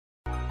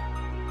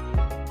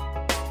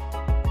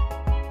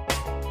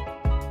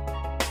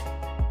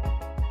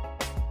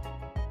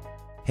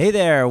Hey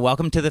there,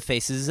 welcome to the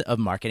Faces of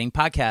Marketing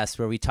podcast,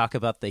 where we talk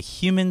about the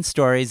human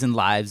stories and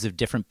lives of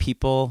different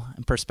people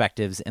and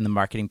perspectives in the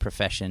marketing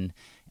profession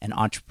and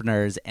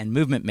entrepreneurs and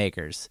movement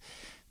makers.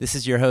 This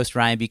is your host,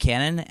 Ryan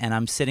Buchanan, and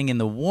I'm sitting in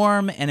the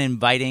warm and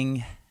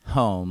inviting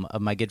home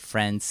of my good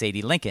friend,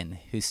 Sadie Lincoln,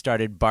 who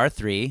started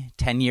Barre3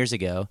 10 years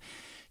ago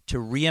to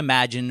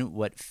reimagine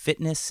what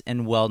fitness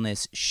and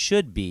wellness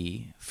should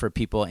be for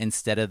people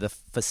instead of the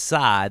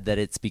facade that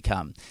it's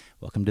become.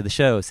 Welcome to the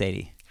show,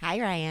 Sadie. Hi,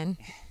 Ryan.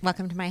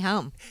 Welcome to my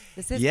home.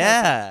 This is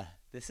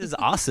This is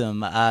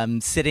awesome.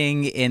 I'm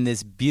sitting in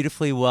this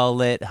beautifully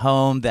well-lit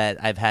home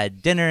that I've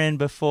had dinner in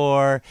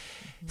before.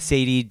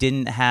 Sadie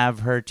didn't have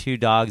her two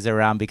dogs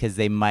around because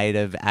they might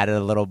have added a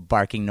little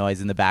barking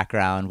noise in the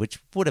background, which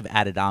would have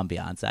added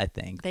ambiance, I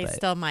think. They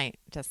still might,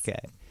 just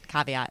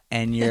caveat.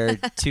 And your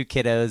two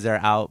kiddos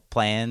are out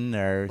playing?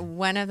 Or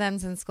one of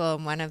them's in school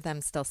and one of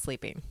them's still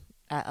sleeping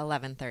at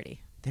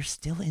 11:30. They're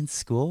still in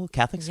school?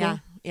 Catholic school?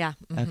 Yeah.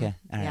 Mm-hmm. Okay.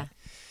 All right. Yeah.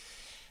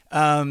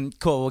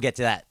 Cool. We'll get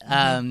to that.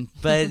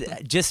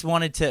 But just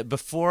wanted to,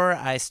 before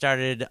I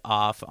started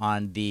off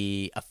on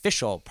the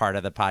official part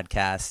of the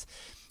podcast,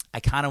 I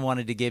kind of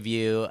wanted to give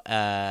you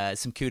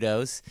some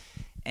kudos.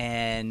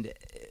 And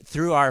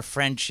through our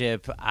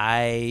friendship,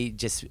 I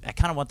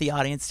kind of want the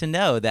audience to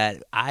know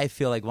that I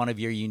feel like one of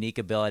your unique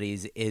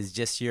abilities is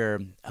just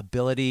your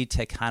ability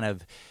to kind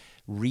of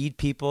read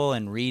people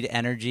and read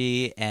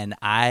energy, and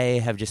I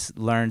have just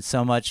learned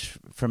so much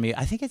from you.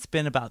 I think it's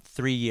been about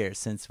 3 years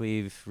since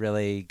we've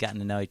really gotten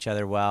to know each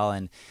other well,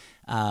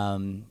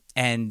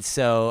 and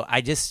so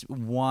I just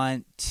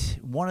want,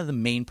 one of the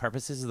main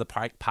purposes of the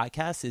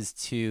podcast is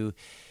to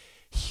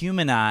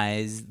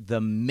humanize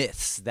the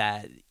myths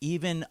that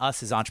even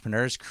us as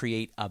entrepreneurs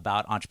create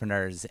about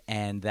entrepreneurs,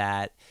 and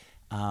that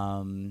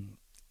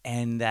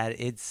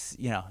it's,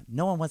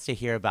 no one wants to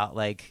hear about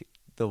like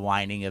the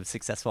whining of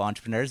successful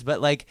entrepreneurs,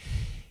 but like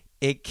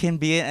it can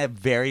be a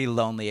very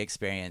lonely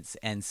experience.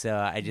 And so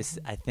I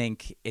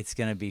think it's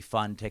going to be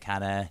fun to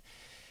kind of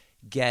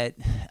get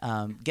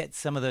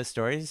some of those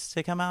stories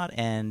to come out.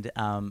 And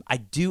I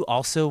do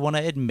also want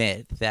to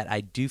admit that I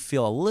do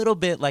feel a little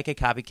bit like a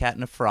copycat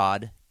and a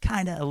fraud,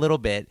 kind of a little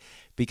bit,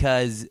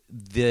 because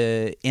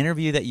the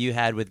interview that you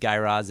had with Guy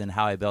Raz and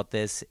How I Built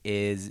This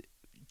is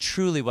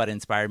truly what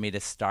inspired me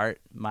to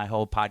start my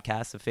whole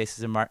podcast of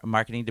Faces of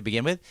Marketing to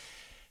begin with.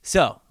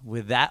 So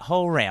with that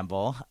whole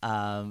ramble,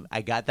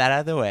 I got that out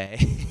of the way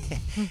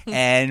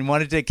and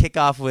wanted to kick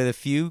off with a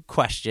few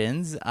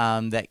questions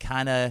that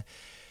kind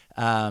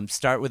of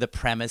start with a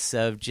premise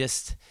of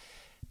just,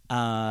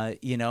 how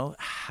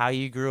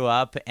you grew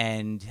up,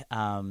 and,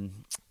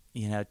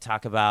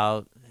 talk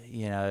about,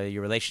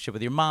 your relationship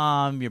with your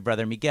mom, your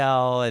brother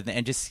Miguel,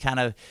 and just kind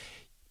of,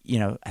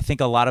 I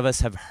think a lot of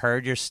us have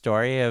heard your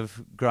story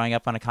of growing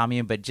up on a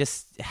commune, but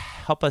just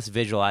help us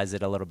visualize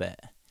it a little bit.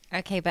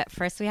 Okay, but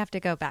first we have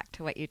to go back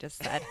to what you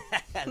just said.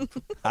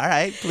 All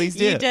right, please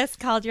do. You just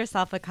called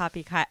yourself a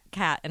copycat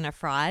and a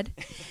fraud,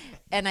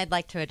 and I'd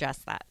like to address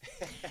that.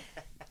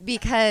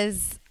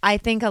 Because I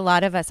think a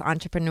lot of us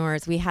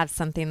entrepreneurs, we have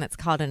something that's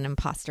called an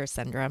imposter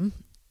syndrome,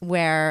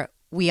 where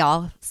we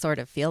all sort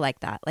of feel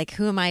like that. Like,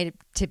 who am I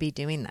to be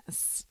doing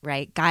this,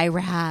 right? Guy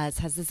Raz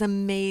has this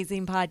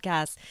amazing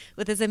podcast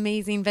with this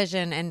amazing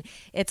vision, and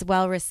it's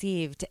well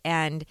received.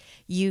 And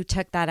you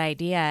took that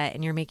idea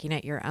and you're making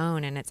it your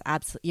own, and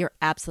you're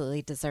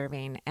absolutely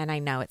deserving. And I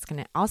know it's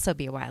going to also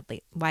be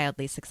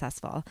wildly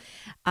successful.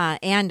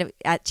 And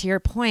to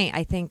your point,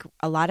 I think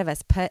a lot of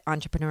us put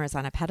entrepreneurs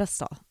on a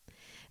pedestal,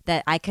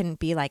 that I couldn't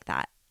be like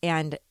that.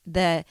 And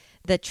the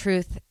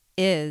truth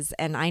is,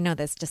 and I know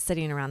this just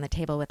sitting around the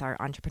table with our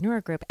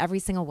entrepreneur group, every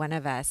single one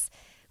of us,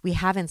 we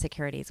have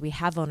insecurities, we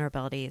have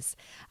vulnerabilities.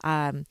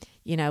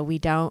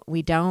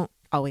 We don't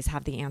always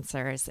have the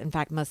answers. In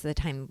fact, most of the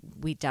time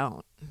we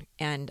don't.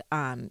 And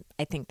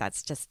I think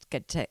that's just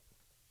good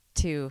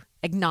to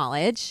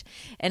acknowledge,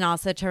 and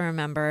also to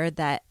remember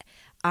that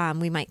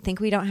we might think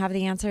we don't have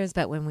the answers,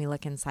 but when we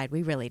look inside,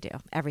 we really do.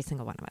 Every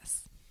single one of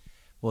us.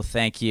 Well,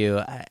 thank you.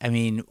 I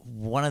mean,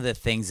 one of the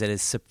things that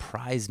has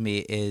surprised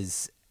me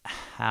is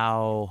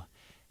how,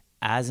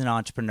 as an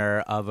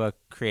entrepreneur of a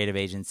creative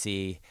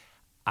agency,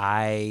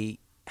 I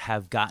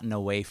have gotten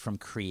away from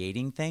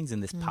creating things,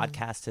 and this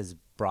podcast has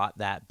brought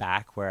that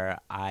back, where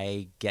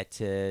I get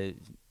to,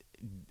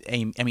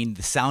 the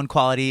sound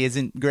quality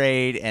isn't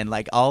great, and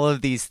like all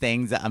of these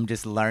things, I'm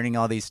just learning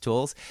all these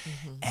tools.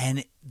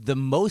 And the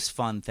most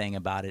fun thing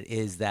about it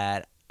is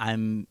that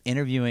I'm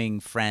interviewing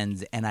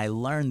friends, and I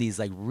learn these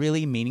like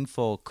really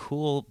meaningful,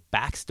 cool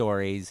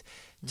backstories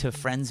to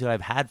friends who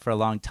I've had for a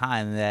long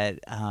time, that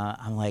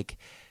I'm like,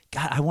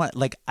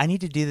 God, I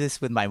need to do this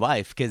with my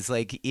wife, because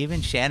like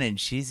even Shannon,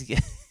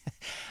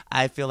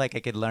 I feel like I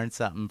could learn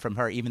something from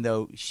her, even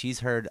though she's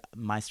heard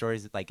my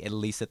stories like at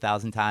least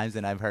 1,000 times,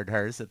 and I've heard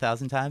hers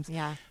 1,000 times.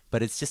 Yeah.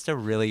 But it's just a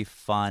really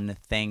fun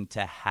thing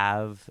to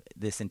have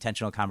this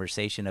intentional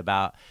conversation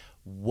about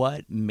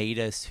what made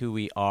us who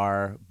we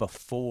are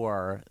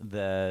before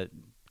the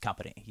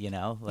company,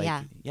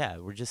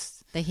 we're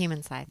just the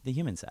human side. The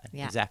human side.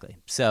 Yeah. Exactly.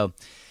 So,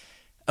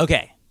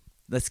 okay.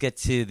 let's get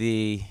to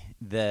the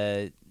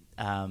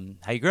how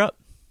you grew up.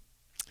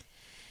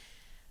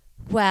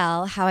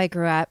 Well, how I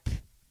grew up,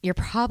 you're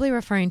probably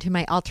referring to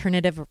my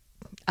alternative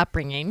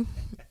upbringing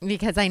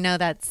because I know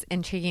that's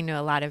intriguing to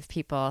a lot of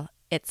people.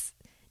 It's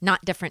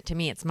not different to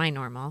me. It's my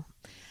normal.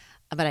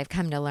 But I've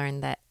come to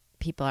learn that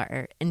people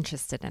are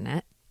interested in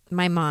it.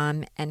 My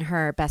mom and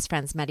her best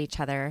friends met each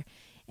other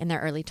in their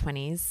early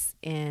 20s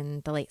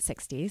in the late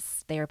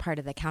 60s. They were part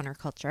of the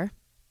counterculture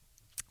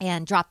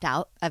and dropped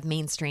out of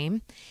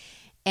mainstream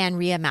and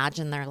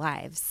reimagined their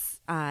lives.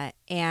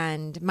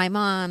 And my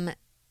mom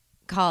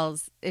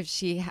calls, if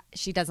she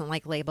doesn't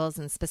like labels,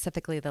 and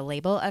specifically the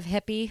label of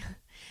hippie,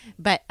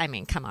 but I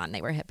mean, come on,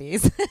 they were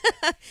hippies.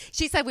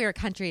 She said we were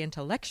country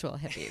intellectual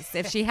hippies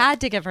if she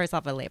had to give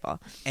herself a label.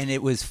 And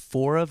it was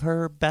 4 of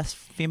her best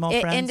female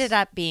friends? It ended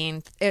up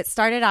being, it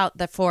started out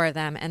the 4 of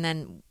them, and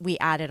then we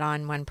added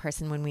on one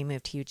person when we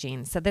moved to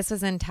Eugene. So this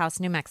was in Taos,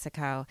 New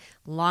Mexico.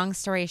 Long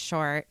story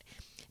short,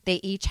 they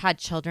each had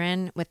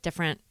children with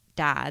different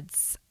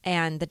dads,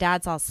 and the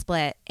dads all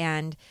split.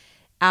 And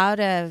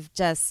out of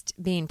just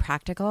being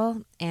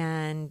practical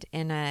and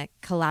in a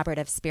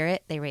collaborative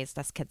spirit, they raised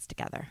us kids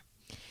together.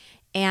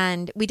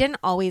 And we didn't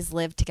always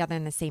live together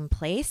in the same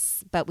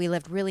place, but we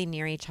lived really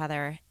near each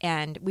other.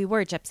 And we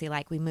were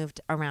gypsy-like. We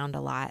moved around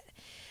a lot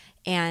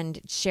and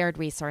shared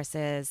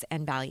resources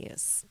and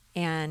values.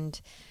 And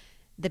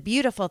the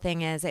beautiful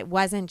thing is it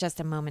wasn't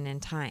just a moment in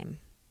time.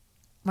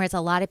 Whereas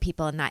a lot of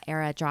people in that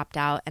era dropped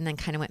out and then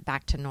kind of went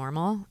back to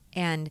normal.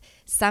 And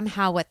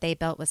somehow what they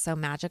built was so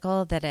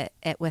magical that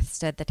it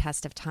withstood the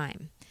test of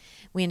time.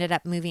 We ended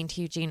up moving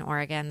to Eugene,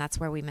 Oregon. That's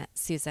where we met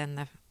Susan,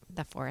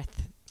 the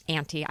 4th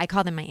auntie. I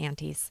call them my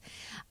aunties.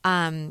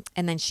 And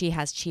then she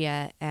has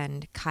Chia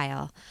and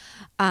Kyle.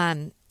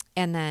 And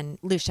then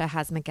Lucia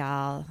has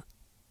Miguel.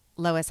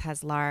 Lois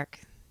has Lark,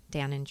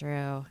 Dan and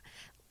Drew.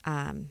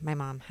 My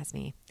mom has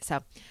me.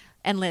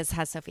 And Liz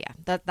has Sophia.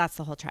 That's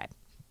the whole tribe.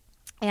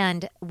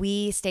 And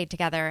we stayed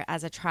together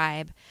as a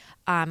tribe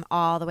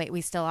all the way.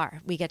 We still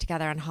are. We get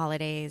together on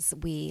holidays.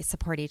 We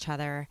support each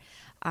other.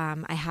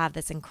 I have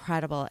this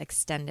incredible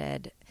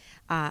extended.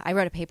 I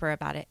wrote a paper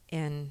about it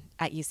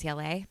at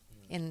UCLA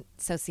in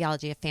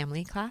sociology of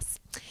family class,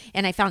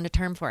 and I found a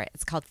term for it.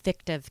 It's called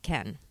fictive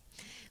kin,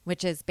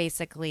 which is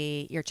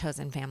basically your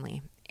chosen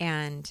family.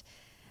 And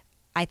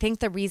I think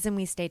the reason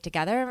we stayed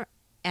together,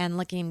 and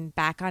looking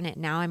back on it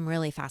now, I'm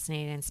really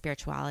fascinated in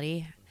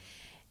spirituality.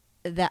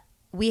 That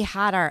we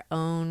had our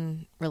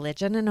own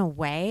religion in a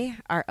way,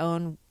 our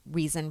own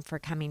reason for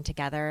coming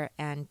together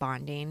and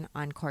bonding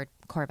on core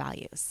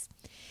values.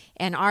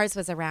 And ours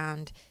was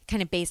around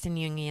kind of based in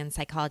Jungian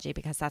psychology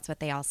because that's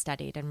what they all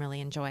studied and really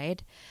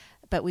enjoyed.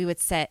 But we would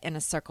sit in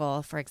a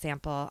circle, for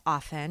example,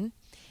 often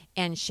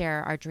and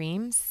share our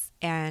dreams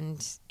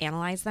and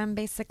analyze them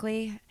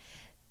basically.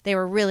 They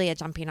were really a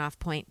jumping off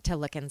point to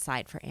look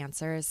inside for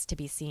answers, to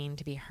be seen,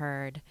 to be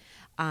heard,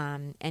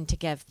 and to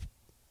give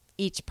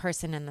each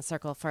person in the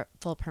circle for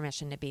full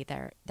permission to be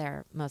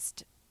their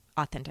most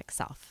authentic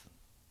self.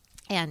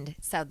 And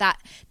so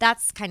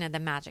that's kind of the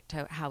magic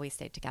to how we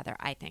stayed together,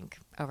 I think,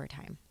 over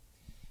time.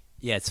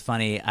 Yeah, it's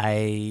funny.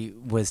 I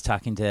was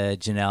talking to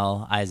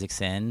Janelle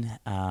Isaacson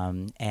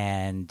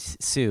and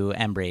Sue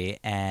Embry,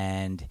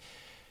 and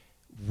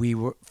we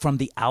were, from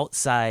the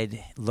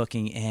outside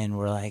looking in,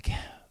 we're like,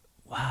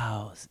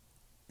 wow,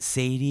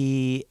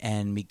 Sadie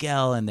and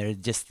Miguel, and they're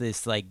just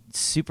this like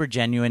super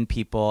genuine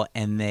people,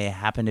 and they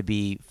happen to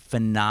be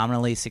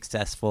phenomenally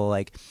successful.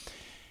 Like,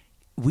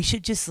 we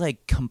should just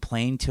like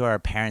complain to our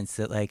parents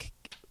that like,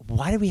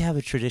 why do we have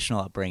a traditional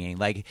upbringing?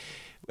 Like,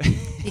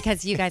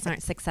 because you guys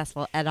aren't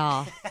successful at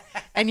all,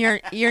 and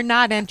you're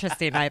not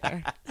interesting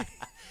either.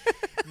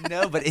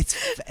 No, but it's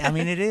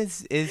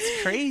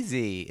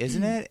crazy,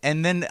 isn't it?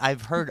 And then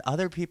I've heard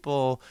other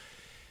people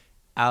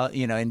out,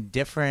 in a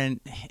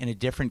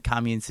different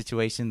commune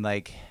situation,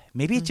 like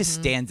maybe it just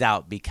stands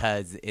out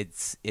because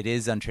it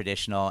is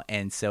untraditional.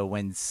 And so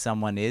when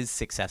someone is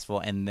successful,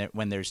 and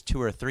when there's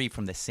 2 or 3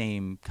 from the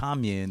same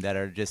commune that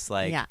are just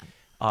like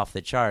off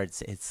the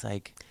charts, it's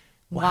like,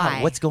 wow,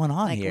 why? What's going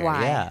on like, here?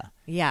 Why?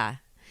 Yeah.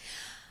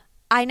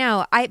 I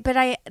know.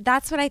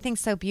 That's what I think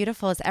so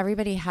beautiful is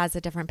everybody has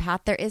a different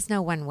path. There is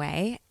no one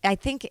way. I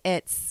think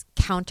it's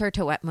counter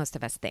to what most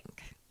of us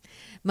think.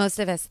 Most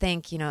of us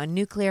think, a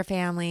nuclear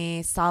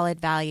family, solid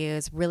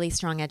values, really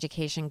strong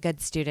education, good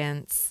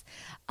students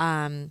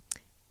are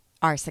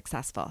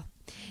successful.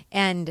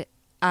 And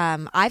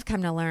I've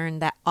come to learn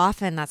that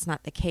often that's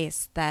not the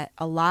case, that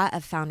a lot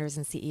of founders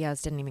and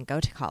CEOs didn't even go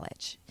to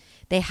college.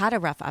 They had a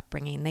rough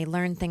upbringing. They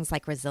learned things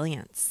like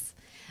resilience,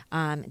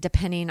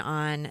 depending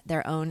on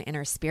their own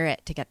inner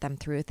spirit to get them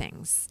through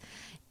things.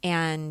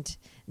 And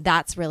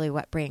that's really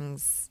what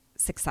brings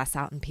success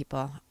out in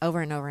people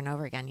over and over and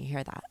over again. You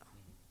hear that.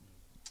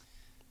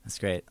 That's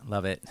great.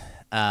 Love it.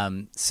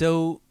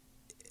 So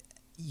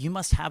you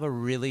must have a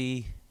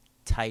really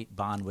tight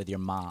bond with your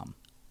mom.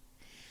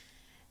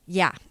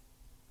 Yeah,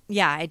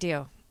 I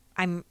do.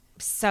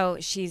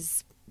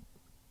 She's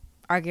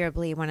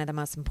arguably one of the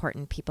most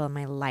important people in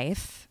my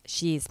life.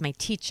 She's my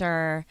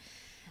teacher.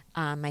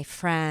 my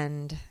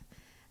friend,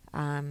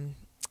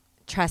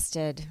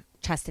 trusted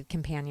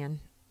companion.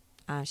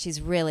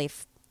 She's really,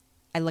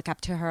 I look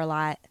up to her a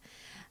lot.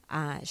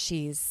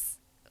 She's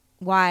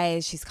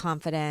wise, she's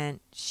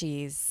confident,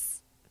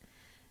 she's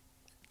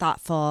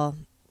thoughtful,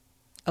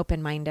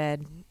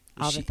 open-minded,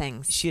 all the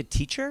things. Is she a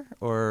teacher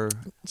or?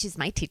 She's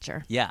my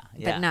teacher. Yeah.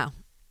 But no.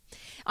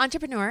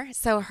 Entrepreneur.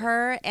 So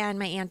her and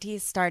my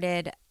aunties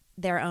started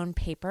their own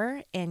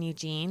paper in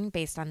Eugene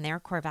based on their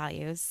core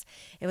values.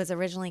 It was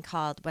originally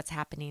called What's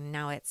Happening.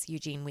 Now it's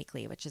Eugene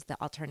Weekly, which is the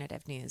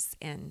alternative news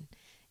in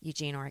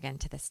Eugene, Oregon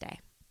to this day.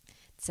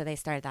 So they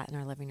started that in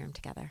our living room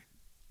together.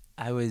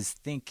 I was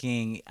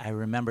thinking, I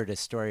remembered a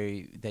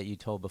story that you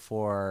told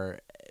before.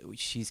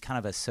 She's kind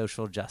of a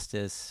social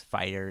justice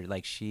fighter.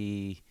 Like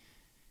she's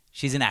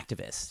an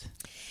activist.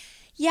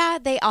 Yeah,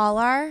 they all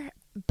are.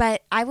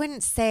 But I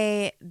wouldn't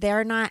say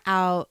they're not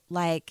out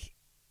like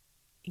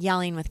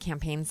yelling with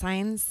campaign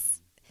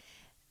signs.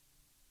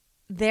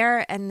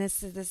 And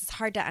this is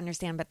hard to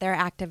understand, but their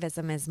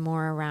activism is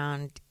more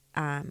around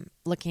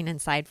looking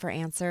inside for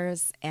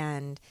answers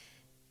and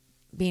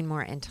being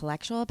more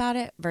intellectual about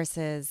it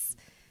versus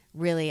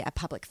really a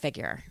public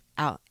figure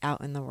out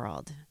in the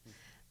world.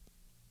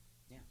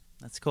 Yeah,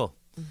 that's cool.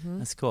 Mm-hmm.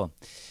 That's cool.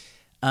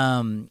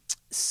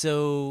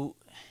 So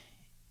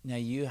now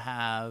you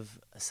have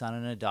a son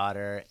and a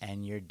daughter,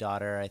 and your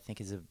daughter, I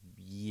think, is a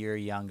year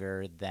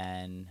younger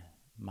than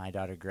my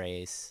daughter,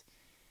 Grace.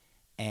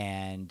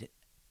 And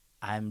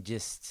I'm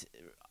just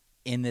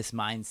in this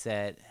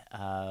mindset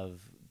of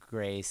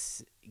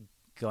Grace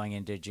going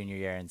into junior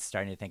year and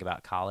starting to think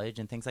about college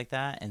and things like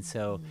that. And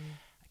so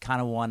I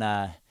kind of want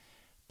to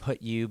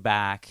put you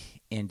back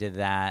into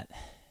that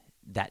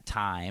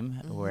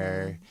time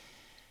where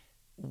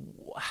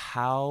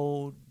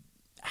how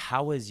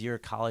was your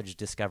college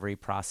discovery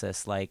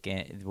process like,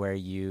 where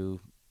you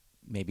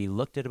maybe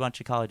looked at a bunch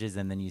of colleges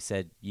and then you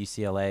said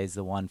UCLA is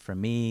the one for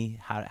me?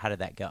 How did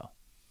that go?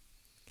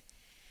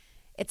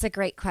 It's a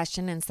great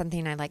question and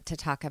something I like to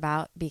talk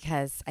about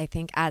because I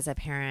think as a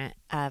parent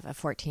of a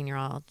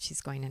 14-year-old,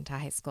 she's going into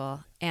high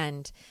school,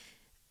 and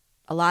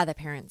a lot of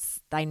the parents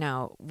I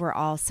know, we're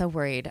all so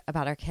worried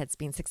about our kids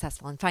being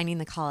successful and finding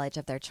the college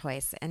of their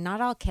choice. And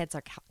not all kids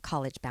are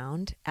college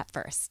bound at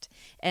first.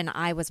 And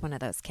I was one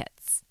of those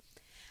kids.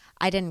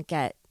 I didn't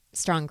get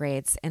strong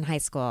grades in high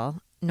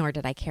school, nor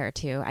did I care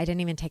to. I didn't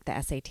even take the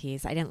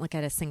SATs. I didn't look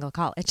at a single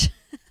college.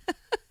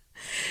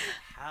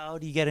 How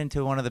do you get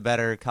into one of the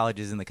better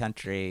colleges in the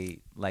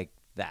country like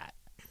that?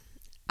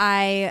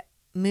 I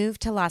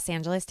moved to Los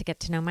Angeles to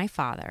get to know my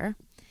father,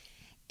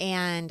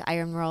 and I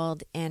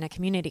enrolled in a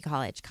community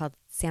college called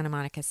Santa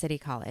Monica City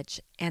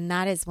College. And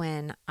that is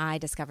when I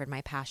discovered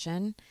my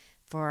passion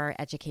for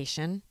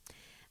education.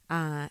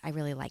 I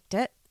really liked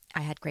it.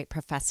 I had great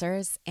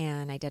professors,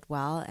 and I did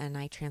well, and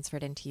I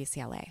transferred into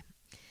UCLA.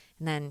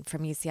 And then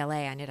from UCLA,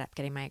 I ended up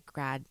getting my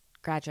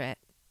graduate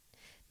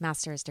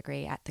master's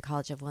degree at the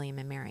College of William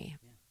and Mary.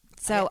 Yeah.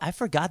 So I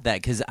forgot that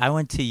because I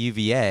went to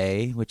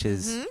UVA, which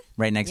is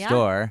right next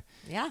door.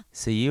 Yeah.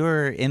 So you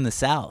were in the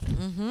South.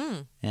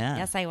 Mm-hmm. Yeah.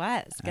 Yes, I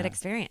was. Good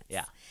experience.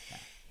 Yeah.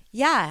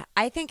 Yeah,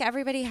 I think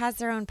everybody has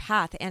their own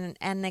path. And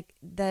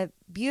the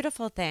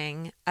beautiful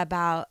thing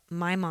about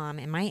my mom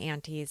and my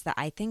aunties that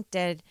I think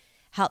did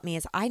help me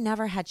is I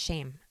never had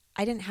shame.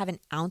 I didn't have an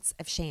ounce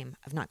of shame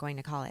of not going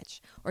to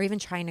college or even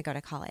trying to go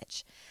to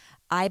college.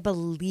 I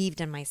believed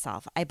in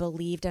myself. I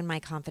believed in my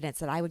confidence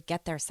that I would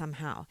get there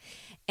somehow.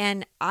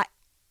 And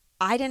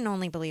I didn't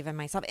only believe in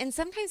myself. And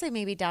sometimes I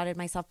maybe doubted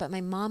myself, but my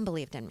mom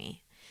believed in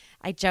me.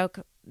 I joke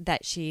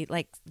that she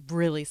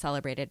really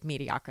celebrated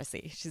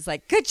mediocrity. She's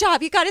like, good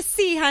job. You got a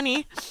C,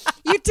 honey.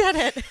 You did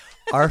it.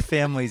 Our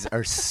families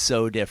are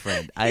so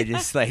different. I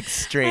just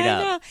straight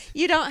up. Know.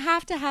 You don't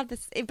have to have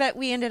this, but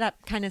we ended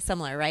up kind of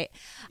similar, right?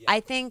 Yeah. I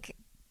think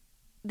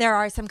there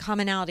are some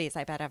commonalities,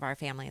 I bet, of our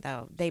family,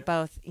 though. They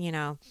both,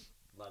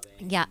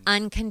 loving.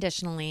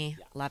 Unconditionally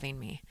loving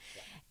me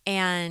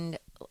and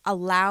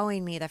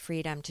allowing me the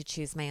freedom to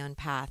choose my own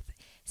path,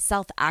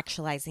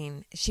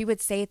 self-actualizing. She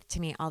would say to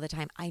me all the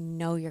time, I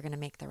know you're going to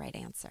make the right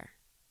answer.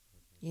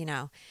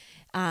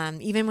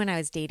 Even when I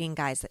was dating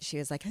guys that she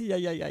was like, yeah.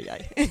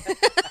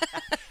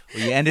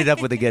 Well, you ended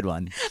up with a good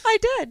one. I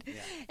did. Yeah.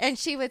 And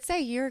she would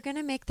say, you're going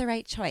to make the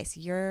right choice.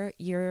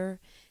 Your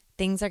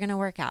things are going to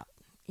work out.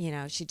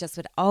 She just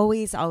would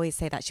always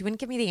say that. She wouldn't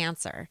give me the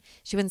answer.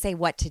 She wouldn't say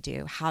what to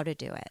do, how to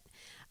do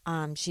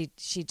it.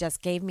 She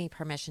just gave me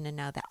permission to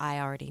know that I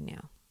already knew.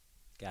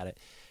 Got it.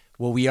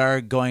 Well, we are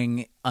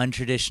going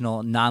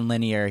untraditional,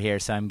 nonlinear here,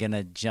 so I'm going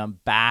to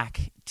jump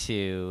back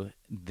to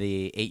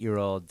the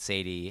 8-year-old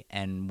Sadie.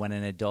 And when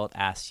an adult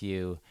asks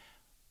you,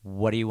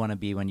 what do you want to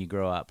be when you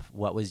grow up?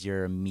 What was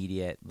your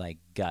immediate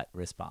gut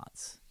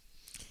response?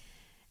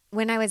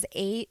 When I was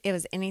 8, it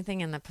was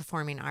anything in the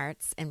performing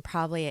arts, and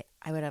probably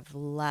I would have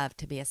loved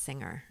to be a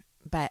singer,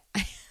 but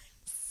I'm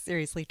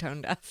seriously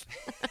tone deaf.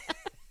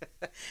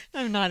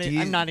 I'm not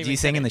even. Do you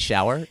sing in the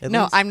shower?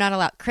 No, I'm not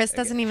allowed. Chris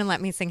doesn't even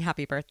let me sing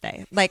Happy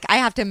Birthday. I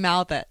have to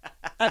mouth it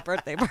at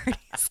birthday parties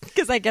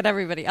because I get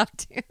everybody up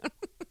to.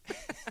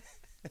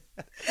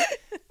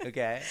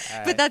 Okay. All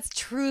But right. that's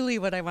truly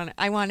what I wanted.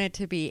 I wanted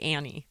to be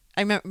Annie.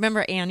 I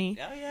remember Annie.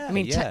 Oh, yeah. I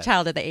mean, yeah.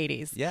 child of the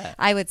 80s. Yeah.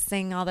 I would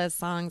sing all those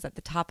songs at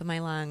the top of my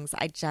lungs.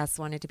 I just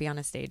wanted to be on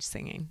a stage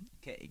singing.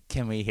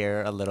 Can we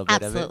hear a little bit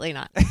of it? Absolutely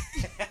not.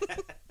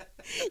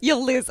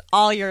 You'll lose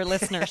all your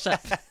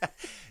listenership.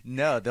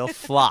 No, they'll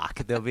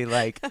flock. They'll be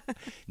like,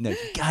 no, you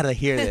gotta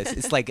hear this.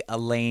 It's like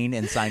Elaine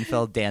and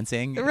Seinfeld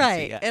dancing.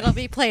 Right. Yeah. It'll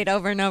be played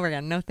over and over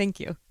again. No, thank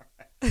you.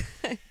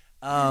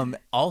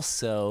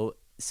 Also,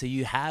 so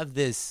you have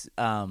this,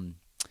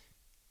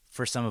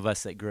 for some of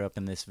us that grew up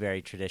in this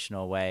very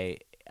traditional way,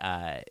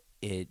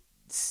 it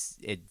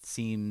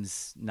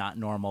seems not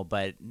normal,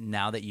 but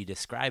now that you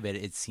describe it,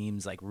 it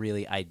seems like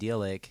really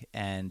idyllic.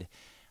 And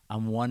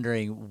I'm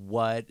wondering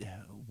what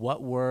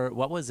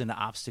was an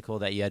obstacle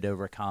that you had to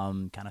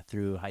overcome kind of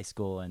through high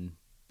school and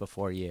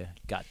before you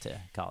got to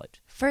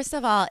college? First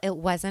of all, it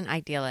wasn't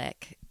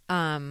idyllic.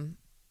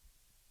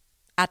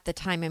 At the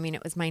time, I mean,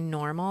 it was my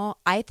normal.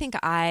 I think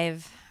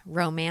I've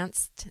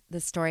romanced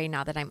the story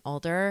now that I'm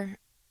older.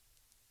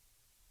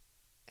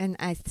 And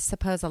I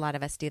suppose a lot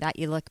of us do that.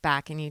 You look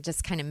back and you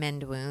just kind of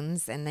mend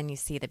wounds, and then you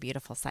see the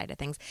beautiful side of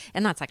things.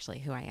 And that's actually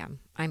who I am.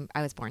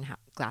 I was born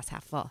glass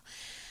half full.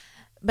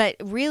 But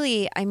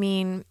really, I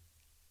mean,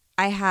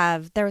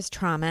 there was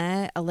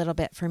trauma a little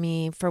bit for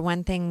me. For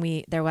one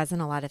thing, there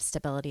wasn't a lot of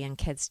stability, and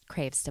kids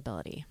crave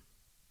stability.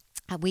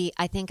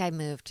 I think I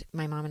moved,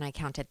 my mom and I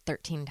counted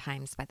 13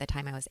 times by the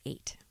time I was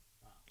 8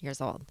 years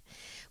old.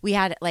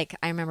 I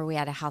remember we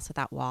had a house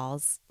without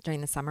walls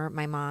during the summer.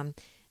 My mom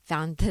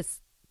found this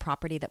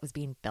property that was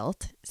being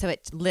built. So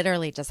it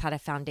literally just had a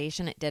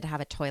foundation. It did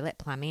have a toilet,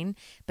 plumbing,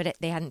 but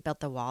they hadn't built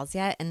the walls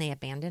yet, and they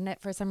abandoned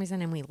it for some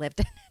reason, and we lived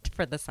in it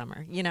for the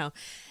summer. You know,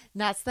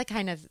 that's the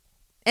kind of,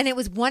 and it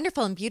was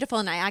wonderful and beautiful.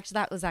 And I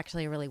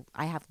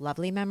have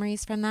lovely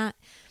memories from that.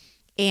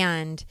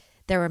 And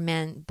there were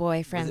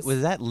boyfriends.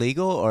 Was that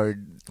legal or?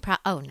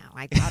 Oh no,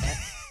 I doubt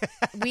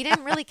it. We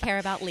didn't really care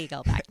about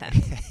legal back then.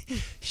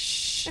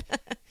 Shh.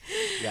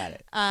 Got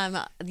it.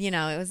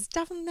 It was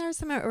definitely, there was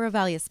some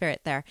rebellious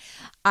spirit there.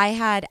 I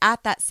had,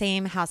 at that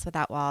same house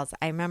without walls,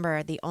 I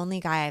remember the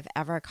only guy I've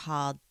ever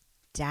called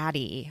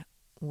daddy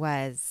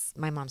was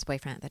my mom's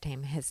boyfriend at the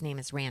time. His name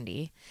is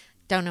Randy.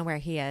 Don't know where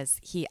he is.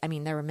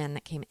 There were men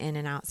that came in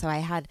and out. So I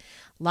had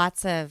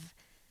lots of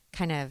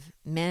kind of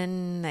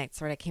men that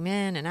sort of came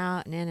in and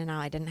out and in and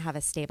out. I didn't have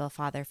a stable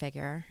father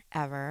figure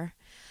ever.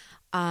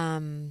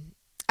 Not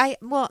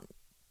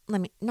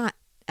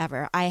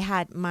ever. I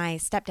had my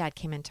stepdad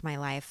came into my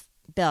life,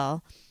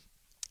 Bill,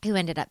 who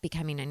ended up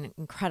becoming an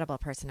incredible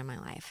person in my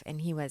life.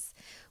 And he was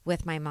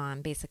with my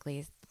mom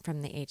basically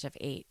from the age of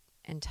 8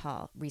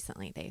 until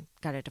recently they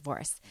got a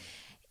divorce.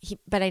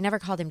 But I never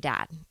called him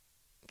dad.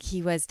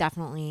 He was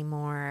definitely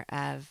more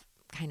of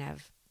kind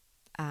of,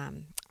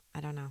 I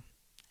don't know,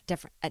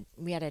 different.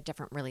 We had a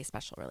different, really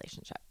special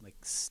relationship. Like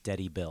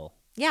steady Bill.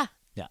 Yeah.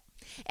 Yeah.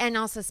 And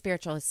also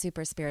spiritual,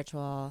 super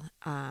spiritual.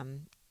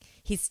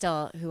 He's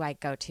still who I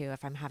go to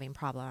if I'm having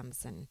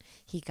problems, and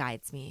he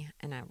guides me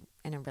in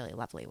a really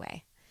lovely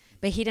way.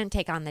 But he didn't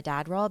take on the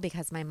dad role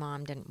because my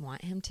mom didn't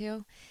want him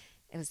to.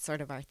 It was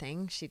sort of our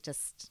thing.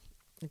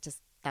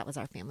 That was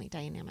our family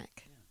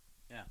dynamic.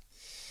 Yeah.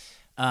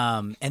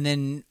 And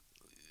then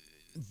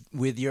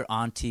with your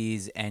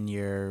aunties and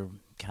your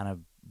kind of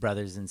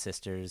brothers and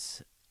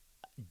sisters,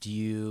 do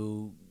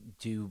you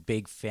do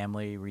big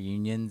family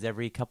reunions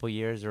every couple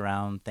years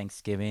around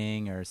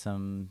Thanksgiving or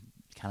some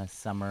kind of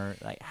summer?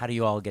 Like, how do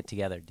you all get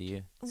together? Do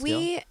you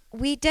still?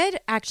 We did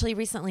actually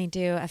recently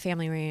do a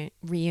family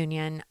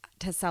reunion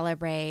to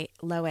celebrate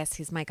Lois,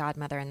 who's my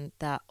godmother and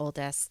the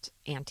oldest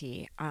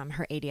auntie,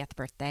 her 80th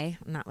birthday,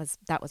 and that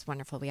was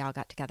wonderful. We all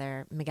got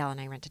together. Miguel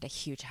and I rented a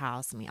huge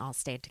house, and we all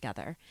stayed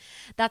together.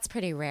 That's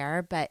pretty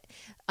rare, but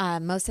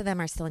most of them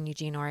are still in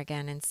Eugene,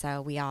 Oregon, and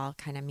so we all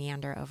kind of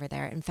meander over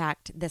there. In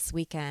fact, this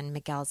weekend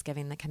Miguel's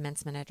giving the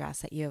commencement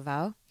address at U of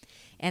O,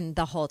 and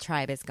the whole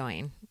tribe is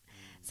going.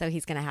 So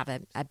he's going to have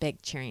a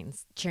big cheering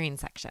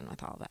section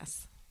with all of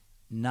us.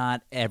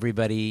 Not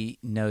everybody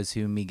knows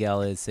who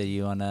Miguel is, so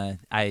you wanna?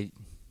 I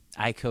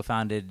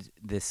co-founded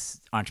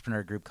this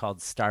entrepreneur group called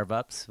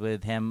Starbucks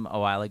with him a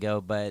while ago,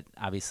 but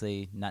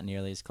obviously not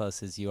nearly as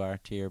close as you are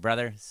to your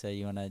brother. So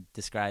you want to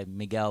describe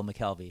Miguel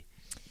McKelvey?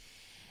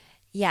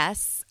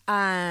 Yes.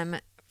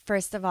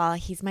 First of all,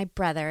 he's my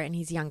brother, and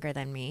he's younger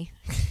than me,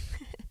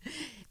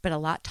 but a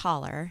lot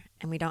taller,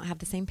 and we don't have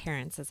the same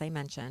parents, as I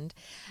mentioned.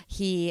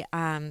 He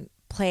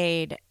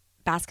played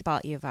basketball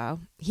at U of O.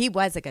 He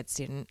was a good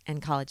student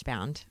and college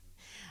bound,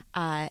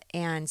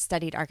 and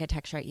studied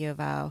architecture at U of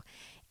O,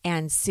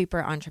 and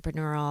super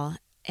entrepreneurial.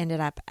 Ended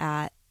up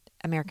at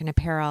American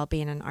Apparel,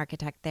 being an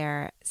architect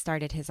there.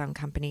 Started his own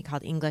company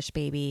called English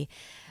Baby.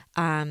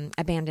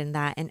 Abandoned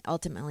that, and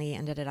ultimately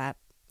ended up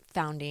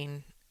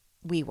founding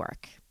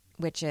WeWork,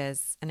 which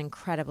is an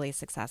incredibly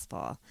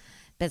successful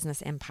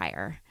business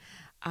empire.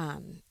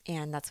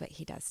 And that's what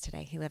he does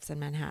today. He lives in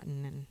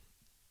Manhattan, and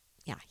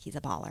yeah, he's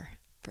a baller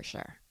for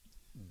sure.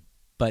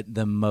 but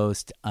the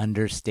most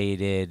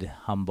understated,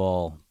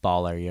 humble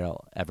baller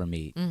you'll ever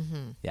meet.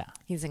 Mm-hmm. Yeah.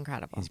 He's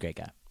incredible. He's a great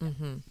guy.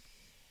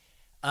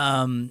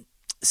 Mm-hmm.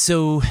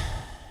 So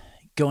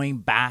going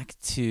back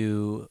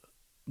to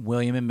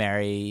William and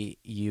Mary,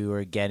 you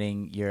were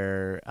getting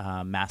your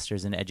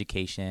master's in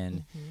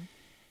education.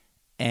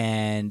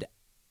 And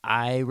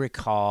I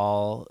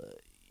recall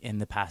in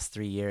the past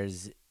 3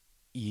 years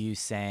you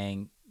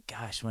saying,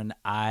 gosh, when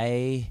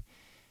I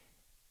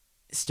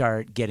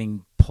start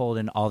getting pulled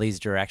in all these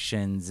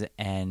directions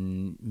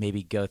and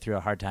maybe go through a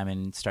hard time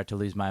and start to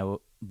lose my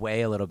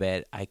way a little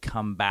bit, I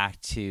come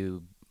back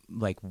to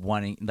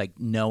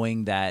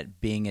knowing that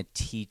being a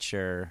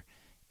teacher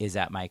is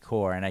at my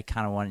core. And I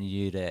kind of wanted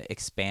you to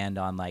expand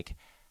on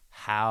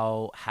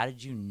how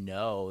did you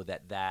know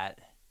that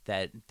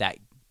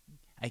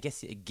I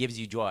guess it gives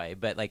you joy,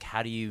 but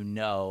how do you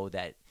know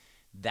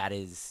that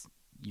is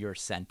your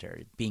center,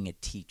 being a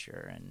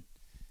teacher and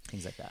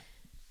things like that?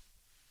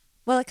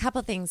 Well, a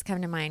couple things come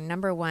to mind.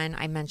 Number one,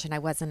 I mentioned I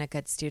wasn't a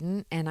good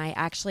student, and I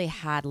actually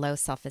had low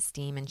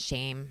self-esteem and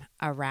shame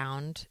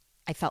around.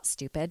 I felt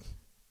stupid.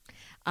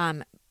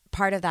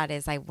 Part of that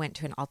is I went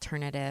to an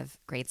alternative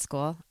grade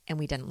school, and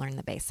we didn't learn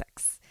the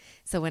basics.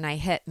 So when I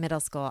hit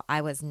middle school,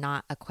 I was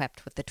not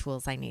equipped with the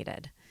tools I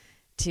needed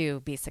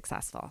to be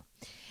successful.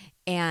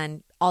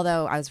 And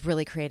although I was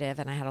really creative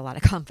and I had a lot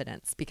of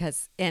confidence,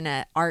 because in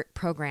an art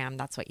program,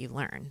 that's what you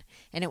learn.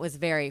 And it was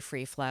very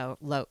free flow,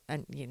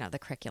 and the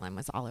curriculum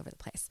was all over the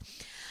place.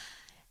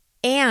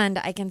 And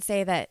I can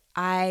say that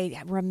I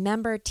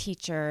remember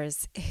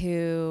teachers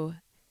who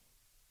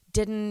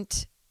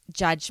didn't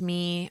judge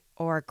me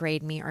or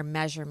grade me or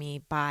measure me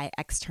by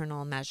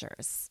external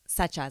measures,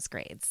 such as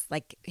grades,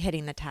 like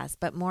hitting the test,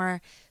 but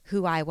more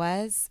who I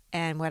was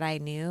and what I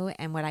knew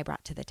and what I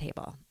brought to the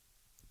table.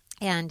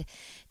 And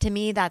to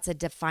me, that's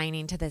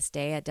to this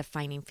day, a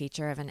defining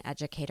feature of an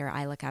educator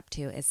I look up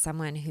to is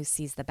someone who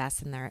sees the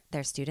best in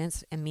their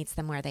students and meets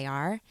them where they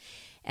are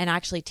and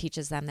actually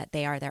teaches them that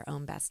they are their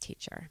own best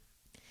teacher.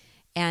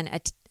 And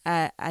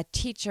a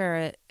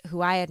teacher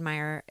who I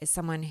admire is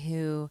someone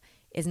who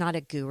is not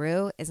a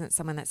guru, isn't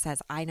someone that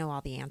says, I know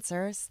all the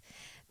answers,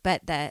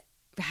 but that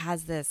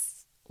has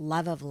this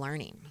love of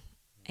learning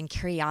and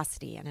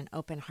curiosity and an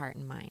open heart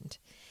and mind.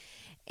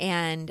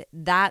 And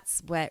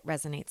that's what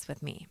resonates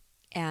with me.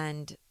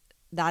 And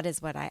that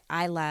is what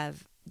I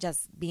love,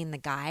 just being the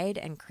guide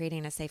and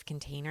creating a safe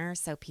container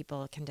so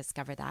people can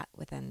discover that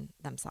within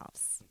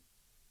themselves.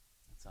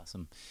 That's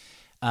awesome.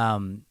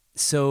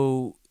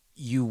 So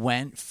you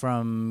went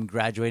from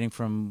graduating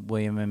from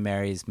William and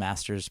Mary's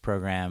master's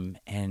program,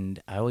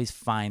 and I always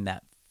find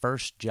that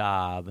first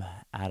job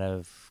out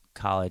of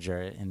college,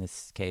 or in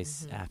this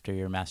case, after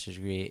your master's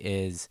degree,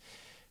 is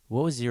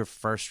what was your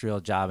first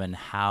real job and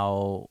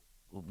how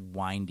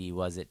windy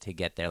was it to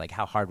get there?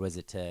 How hard was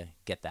it to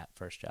get that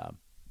first job?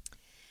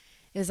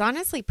 It was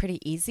honestly pretty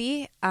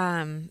easy.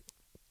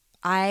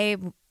 My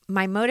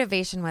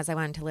motivation was I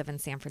wanted to live in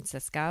San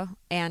Francisco,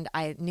 and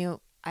I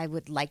knew I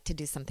would like to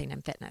do something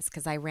in fitness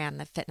because I ran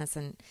the fitness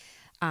and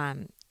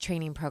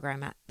training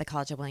program at the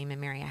College of William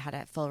and Mary. I had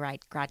a full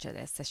ride graduate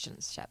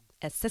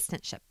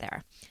assistantship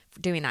there for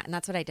doing that. And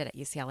that's what I did at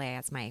UCLA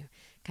as my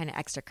kind of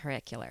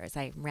extracurriculars.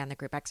 I ran the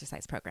group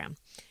exercise program.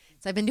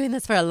 So I've been doing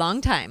this for a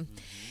long time.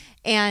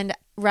 And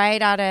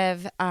right out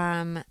of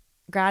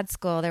grad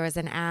school, there was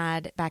an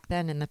ad back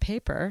then in the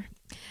paper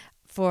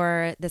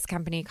for this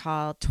company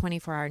called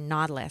 24-Hour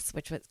Nautilus,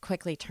 which was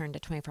quickly turned to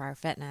 24-Hour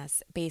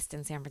Fitness, based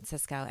in San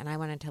Francisco. And I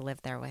wanted to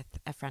live there with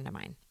a friend of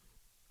mine.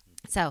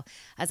 So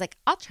I was like,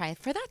 I'll try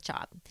for that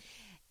job.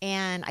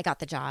 And I got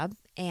the job,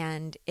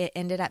 and it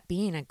ended up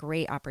being a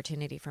great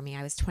opportunity for me.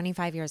 I was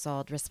 25 years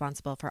old,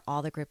 responsible for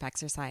all the group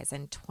exercise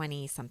and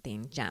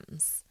 20-something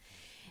gyms.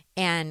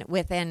 And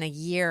within a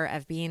year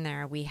of being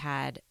there, we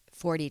had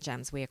 40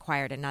 gyms. We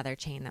acquired another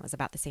chain that was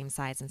about the same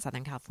size in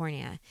Southern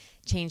California,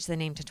 changed the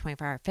name to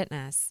 24-Hour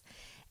Fitness.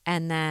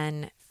 And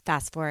then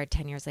fast forward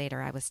 10 years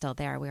later, I was still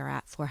there. We were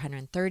at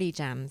 430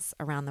 gyms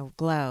around the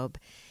globe.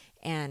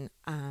 And,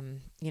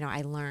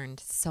 I learned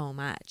so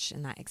much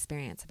in that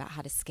experience about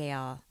how to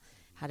scale,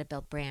 how to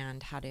build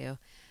brand, how to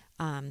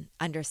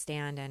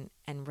understand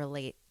and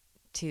relate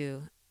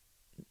to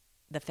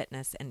the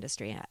fitness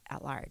industry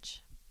at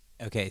large.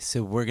 Okay,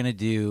 so we're going to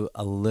do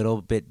a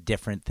little bit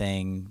different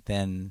thing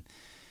than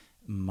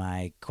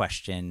my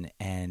question,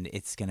 and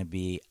it's going to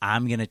be,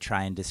 I'm going to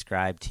try and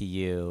describe to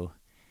you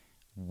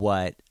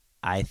what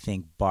I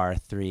think bar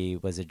 3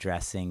 was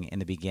addressing in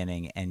the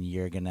beginning, and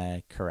you're going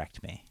to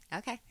correct me.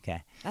 Okay.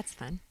 That's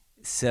fun.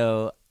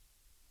 So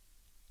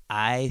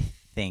I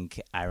think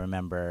I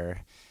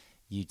remember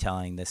you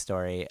telling the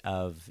story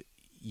of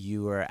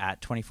you were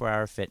at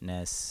 24-Hour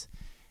Fitness,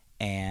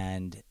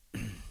 and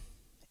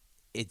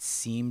it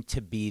seemed to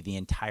be the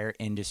entire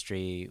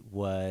industry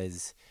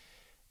was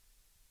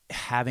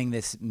having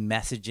this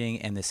messaging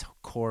and this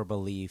core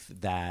belief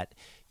that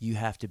you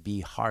have to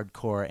be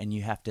hardcore and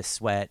you have to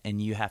sweat and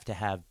you have to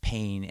have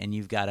pain and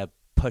you've got to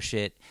push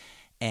it.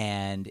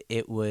 And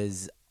it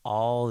was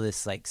all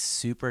this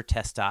super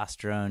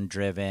testosterone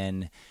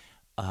driven,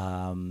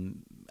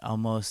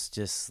 almost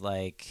just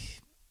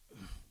like,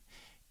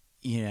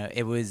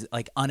 it was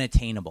like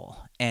unattainable,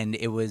 and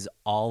it was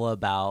all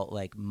about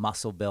like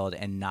muscle build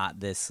and not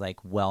this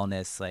like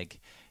wellness, like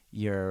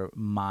your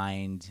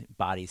mind,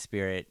 body,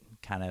 spirit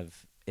kind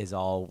of is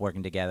all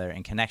working together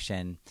in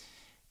connection.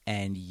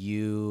 And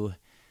you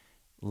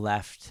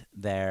left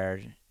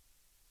there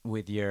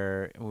with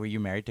were you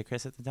married to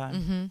Chris at the time?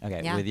 Mm-hmm.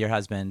 Okay. Yeah. With your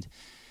husband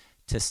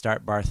to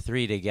start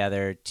Barre3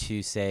 together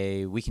to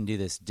say, we can do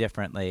this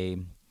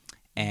differently.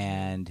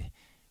 And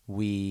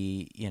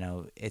we,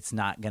 it's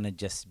not going to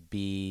just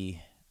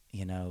be,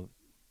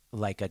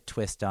 like a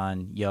twist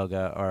on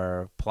yoga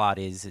or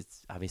Pilates.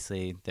 It's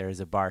obviously there's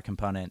a barre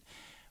component,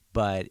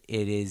 but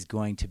it is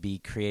going to be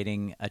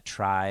creating a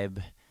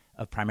tribe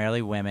of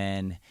primarily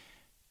women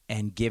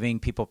and giving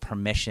people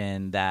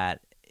permission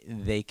that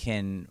they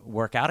can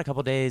work out a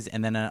couple days,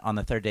 and then on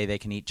the third day they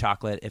can eat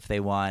chocolate if they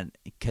want,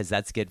 because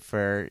that's good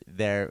for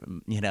their,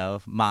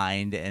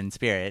 mind and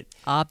spirit.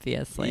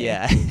 Obviously.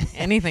 Yeah.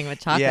 Anything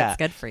with chocolate's Yeah.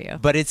 good for you.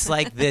 But it's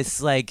like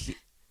this, like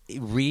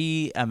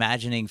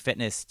reimagining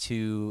fitness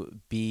to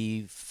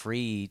be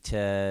free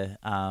to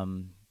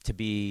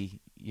be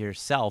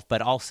yourself,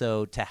 but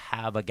also to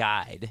have a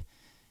guide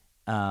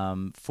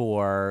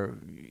for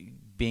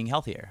being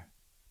healthier.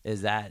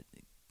 Is that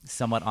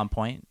somewhat on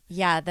point?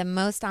 Yeah, the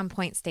most on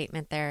point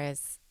statement there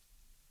is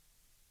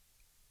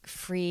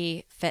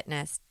free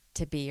fitness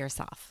to be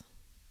yourself.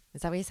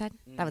 Is that what you said?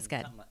 That was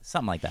good.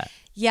 Something like that.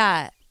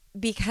 Yeah,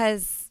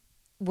 because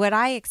what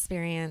I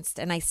experienced,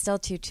 and I still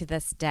do to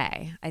this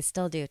day,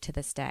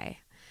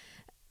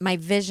 my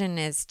vision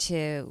is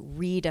to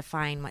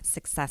redefine what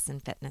success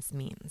in fitness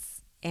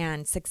means.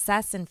 And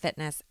success in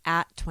fitness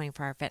at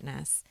 24 Hour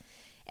Fitness,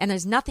 and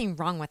there's nothing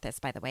wrong with this,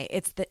 by the way.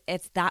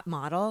 It's that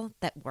model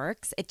that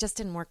works. It just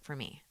didn't work for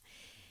me.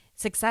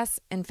 Success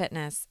in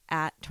fitness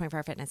at 24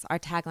 Hour Fitness, our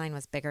tagline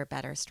was bigger,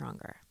 better,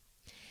 stronger.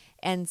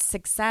 And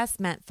success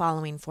meant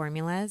following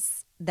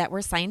formulas that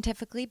were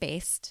scientifically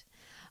based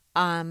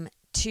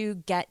to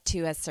get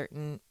to a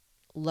certain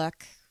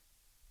look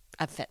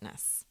of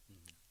fitness,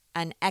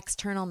 an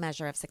external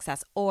measure of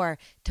success, or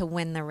to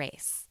win the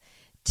race,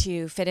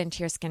 to fit into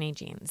your skinny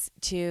jeans,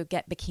 to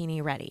get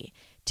bikini ready,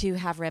 to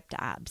have ripped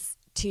abs,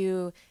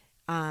 to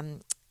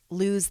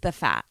lose the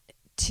fat,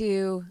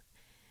 to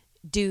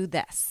do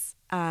this.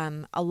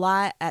 A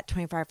lot at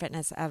 24 Hour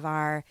Fitness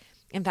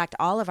in fact,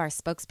 all of our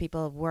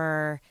spokespeople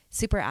were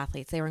super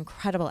athletes. They were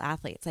incredible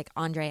athletes like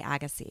Andre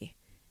Agassi,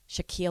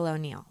 Shaquille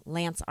O'Neal,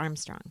 Lance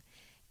Armstrong,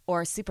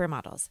 or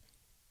supermodels.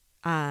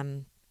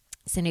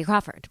 Cindy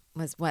Crawford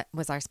was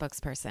our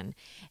spokesperson.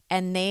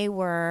 And they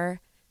were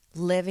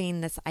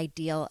living this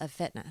ideal of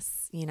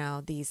fitness,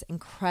 these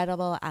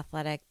incredible,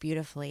 athletic,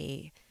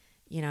 beautifully,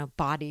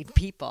 bodied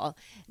people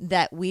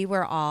that we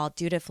were all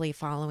dutifully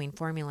following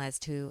formulas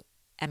to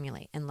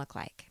emulate and look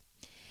like.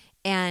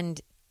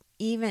 And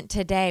even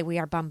today, we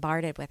are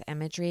bombarded with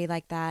imagery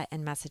like that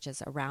and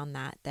messages around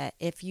that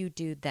if you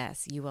do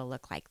this, you will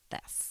look like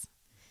this.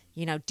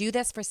 Do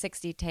this for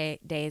 60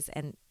 days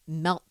and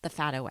melt the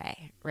fat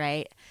away,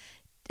 right?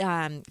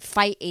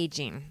 Fight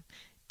aging.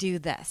 Do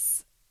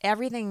this.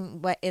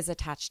 Everything what is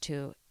attached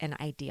to an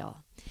ideal.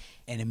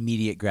 And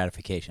immediate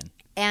gratification.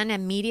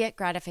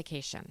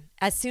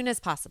 As soon as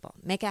possible.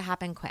 Make it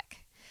happen quick.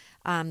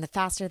 The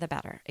faster, the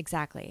better.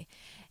 Exactly.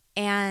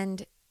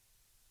 And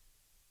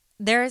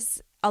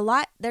there's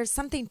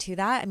something to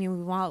that. I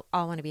mean, we all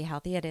want to be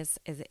healthy. It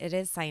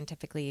is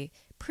scientifically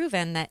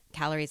proven that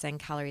calories in,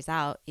 calories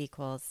out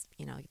equals,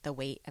 the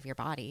weight of your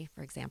body,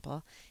 for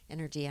example,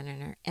 energy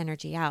in,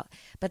 energy out.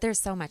 But there's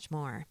so much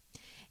more.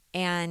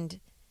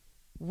 And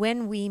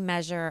when we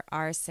measure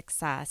our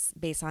success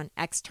based on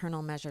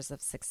external measures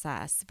of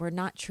success, we're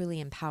not truly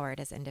empowered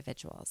as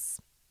individuals.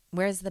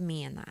 Where's the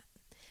me in that?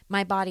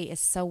 My body is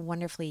so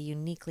wonderfully,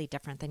 uniquely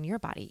different than your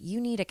body.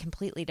 You need a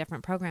completely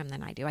different program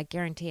than I do. I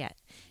guarantee it.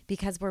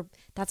 Because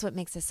that's what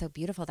makes us so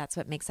beautiful. That's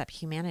what makes up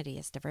humanity,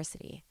 is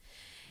diversity.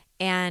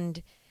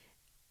 And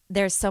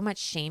there's so much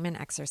shame in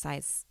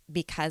exercise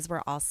because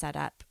we're all set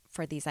up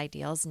for these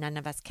ideals. None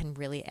of us can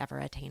really ever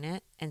attain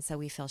it. And so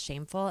we feel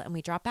shameful and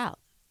we drop out.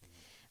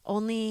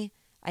 Only,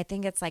 I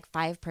think it's like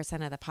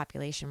 5% of the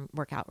population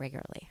work out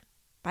regularly.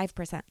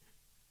 5%.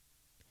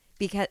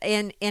 Because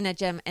in a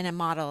gym, in a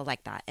model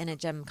like that, in a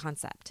gym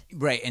concept.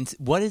 Right. And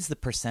what is the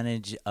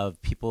percentage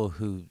of people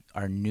who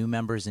are new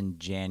members in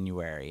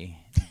January?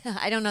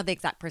 I don't know the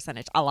exact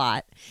percentage. A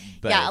lot.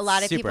 But yeah, a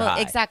lot of people.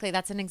 High. Exactly.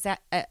 That's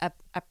a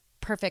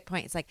perfect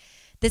point. It's like,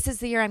 this is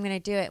the year I'm going to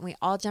do it. And we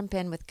all jump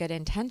in with good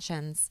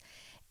intentions.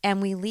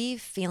 And we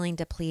leave feeling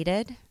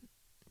depleted,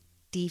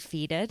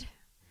 defeated.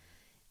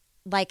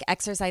 Like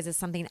exercise is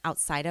something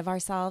outside of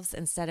ourselves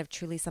instead of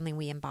truly something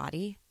we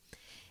embody.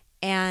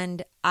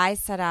 And I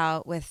set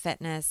out with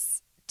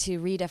fitness to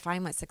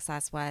redefine what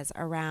success was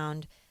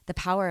around the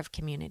power of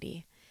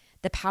community,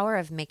 the power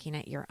of making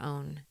it your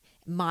own,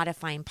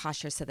 modifying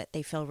postures so that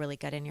they feel really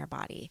good in your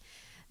body,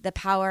 the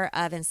power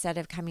of, instead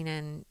of coming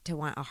in to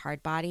want a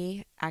hard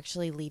body,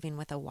 actually leaving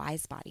with a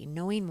wise body,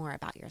 knowing more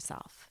about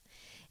yourself.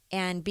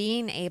 And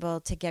being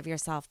able to give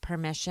yourself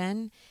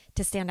permission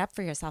to stand up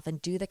for yourself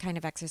and do the kind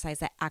of exercise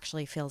that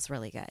actually feels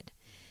really good.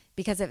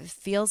 Because if it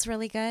feels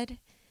really good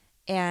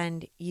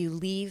and you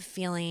leave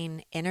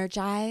feeling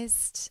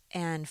energized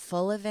and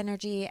full of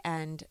energy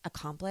and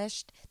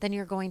accomplished, then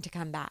you're going to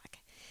come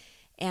back.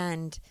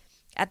 And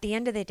at the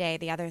end of the day,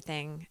 the other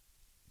thing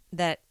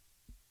that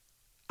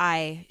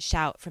I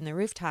shout from the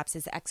rooftops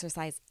is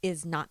exercise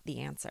is not the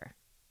answer.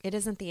 It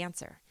isn't the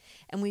answer.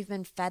 And we've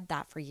been fed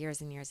that for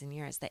years and years and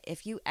years, that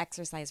if you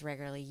exercise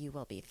regularly, you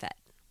will be fit.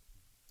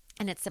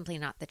 And it's simply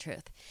not the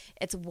truth.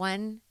 It's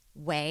one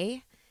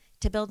way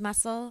to build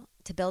muscle,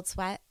 to build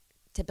sweat,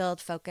 to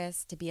build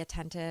focus, to be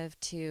attentive,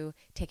 to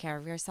take care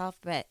of yourself.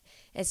 But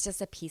it's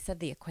just a piece of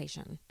the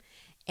equation.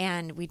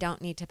 And we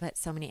don't need to put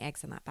so many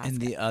eggs in that basket.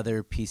 And the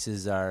other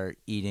pieces are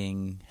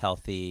eating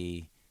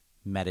healthy,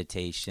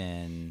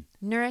 meditation,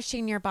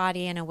 nourishing your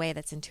body in a way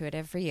that's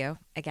intuitive for you.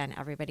 Again,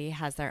 everybody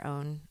has their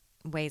own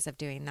ways of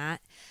doing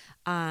that.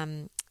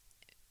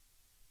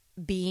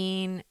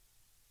 Being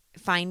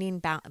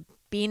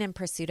in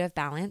pursuit of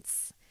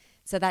balance.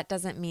 So that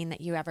doesn't mean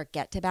that you ever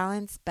get to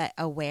balance, but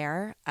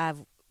aware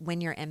of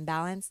when you're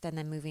imbalanced and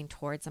then moving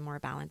towards a more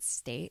balanced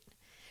state.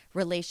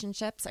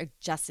 Relationships are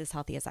just as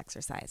healthy as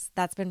exercise.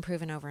 That's been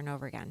proven over and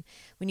over again.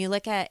 When you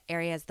look at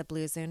areas, the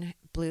blue zone,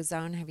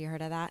 have you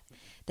heard of that?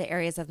 The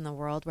areas in the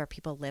world where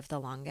people live the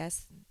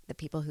longest, the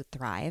people who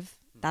thrive,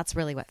 that's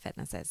really what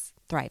fitness is,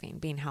 thriving,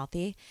 being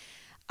healthy.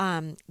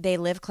 They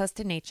live close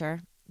to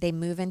nature. They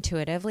move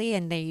intuitively,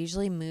 and they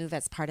usually move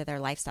as part of their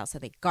lifestyle. So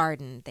they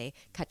garden, they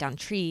cut down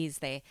trees,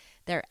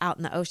 they're out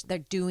in the ocean, they're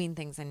doing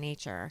things in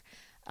nature.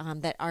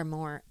 That are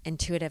more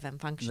intuitive and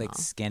functional. Like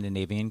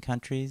Scandinavian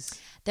countries?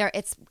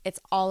 It's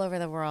all over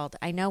the world.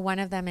 I know one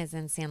of them is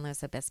in San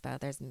Luis Obispo.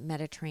 There's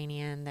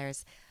Mediterranean.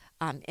 There's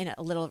in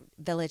a little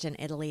village in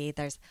Italy.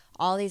 There's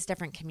all these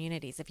different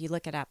communities. If you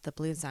look it up, the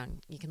Blue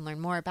Zone, you can learn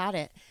more about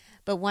it.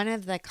 But one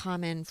of the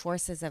common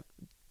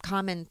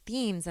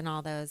themes in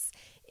all those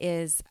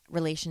is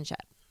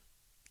relationship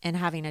and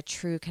having a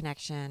true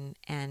connection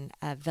and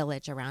a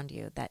village around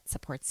you that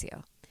supports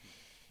you.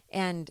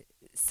 And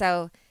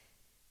so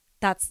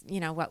that's,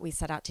 what we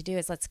set out to do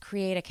is let's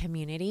create a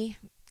community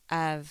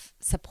of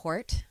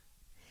support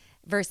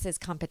versus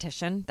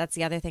competition. That's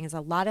the other thing, is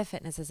a lot of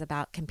fitness is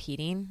about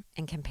competing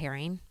and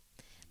comparing.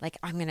 Like,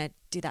 I'm going to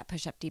do that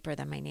push-up deeper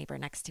than my neighbor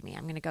next to me.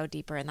 I'm going to go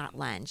deeper in that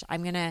lunge.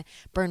 I'm going to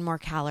burn more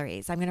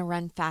calories. I'm going to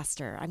run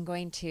faster. I'm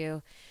going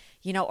to,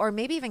 or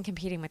maybe even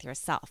competing with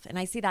yourself. And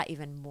I see that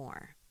even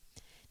more.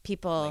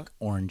 People like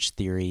Orange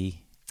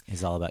Theory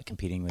is all about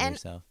competing with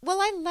yourself. Well,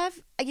 I love,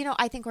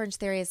 I think Orange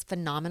Theory is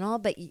phenomenal,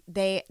 but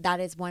that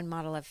is one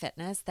model of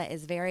fitness that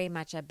is very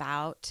much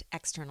about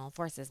external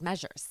forces,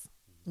 measures,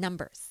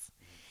 numbers.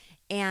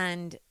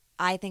 And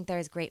I think there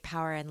is great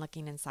power in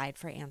looking inside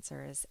for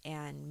answers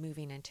and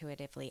moving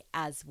intuitively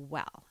as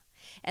well.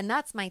 And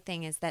that's my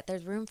thing, is that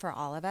there's room for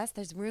all of us.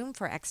 There's room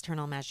for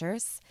external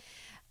measures.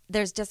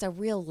 There's just a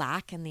real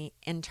lack in the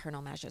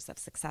internal measures of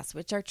success,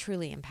 which are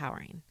truly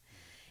empowering.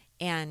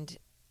 And,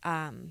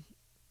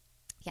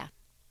 yeah.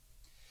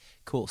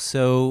 Cool.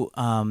 So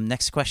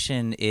next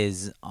question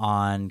is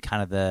on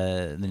kind of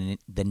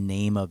the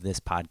name of this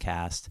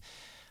podcast.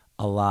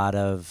 A lot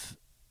of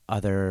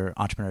other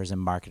entrepreneurs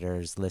and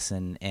marketers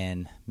listen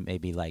in,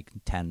 maybe like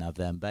 10 of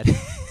them, but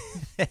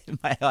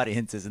my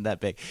audience isn't that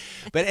big.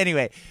 But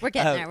anyway. We're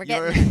getting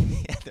there.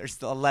 Yeah,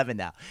 there's 11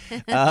 now.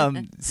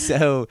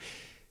 So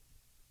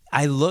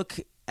I look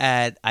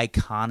at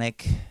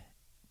iconic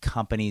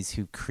companies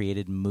who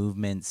created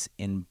movements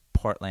in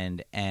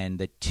Portland, and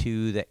the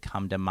two that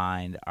come to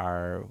mind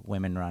are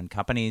women-run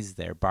companies.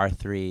 They're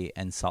Bar3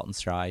 and Salt and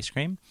Straw Ice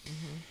Cream.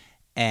 Mm-hmm.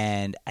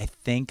 And I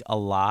think a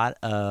lot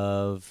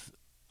of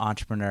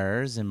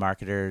entrepreneurs and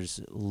marketers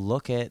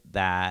look at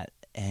that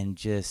and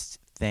just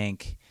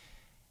think,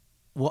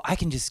 well, I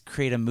can just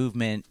create a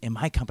movement in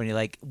my company.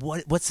 Like,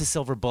 what's the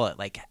silver bullet?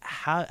 Like,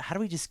 how do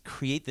we just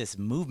create this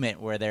movement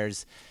where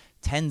there's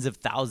tens of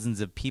thousands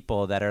of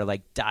people that are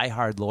like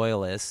diehard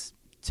loyalists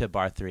to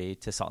Bar3,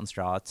 to Salt and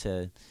Straw,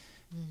 to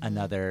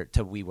another,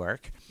 to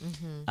WeWork.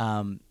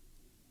 Mm-hmm.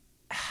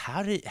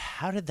 How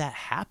did that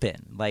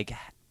happen? Like,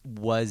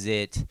 was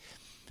it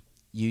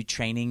you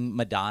training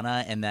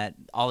Madonna and that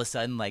all of a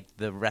sudden like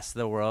the rest of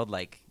the world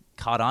like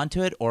caught on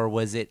to it? Or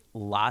was it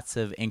lots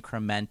of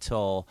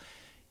incremental,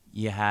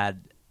 you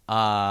had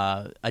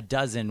a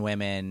dozen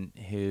women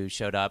who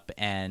showed up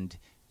and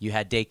you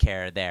had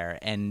daycare there,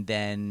 and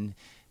then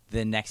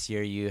the next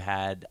year you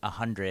had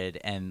 100,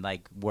 and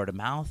like word of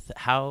mouth?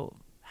 How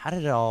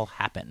did it all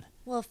happen?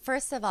 Well,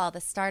 first of all, the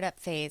startup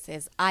phase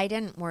is I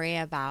didn't worry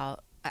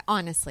about,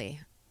 honestly,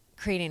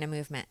 creating a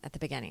movement at the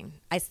beginning.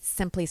 I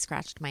simply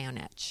scratched my own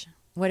itch.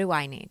 What do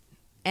I need?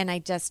 And I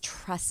just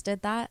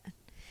trusted that.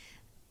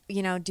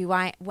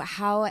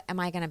 How am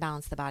I going to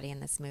balance the body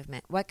in this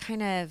movement? What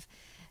kind of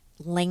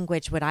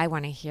language would I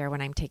want to hear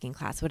when I'm taking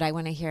class? Would I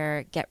want to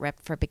hear get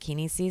ripped for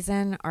bikini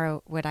season,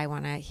 or would I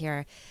want to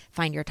hear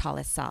find your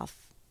tallest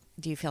self?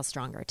 Do you feel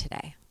stronger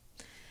today?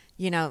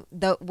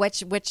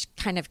 which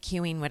kind of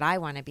cueing would I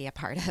want to be a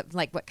part of?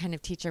 Like, what kind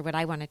of teacher would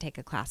I want to take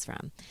a class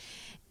from?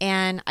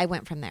 And I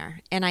went from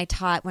there. And I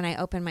taught, when I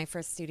opened my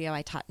first studio,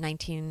 I taught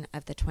 19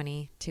 of the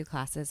 22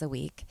 classes a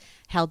week,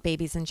 held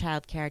babies in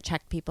childcare,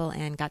 checked people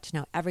in, got to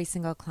know every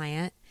single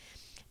client,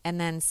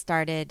 and then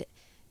started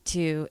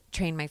to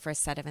train my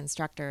first set of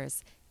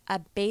instructors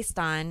based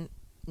on,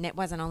 and it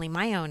wasn't only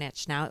my own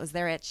itch now, it was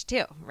their itch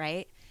too,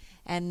 right?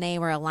 And they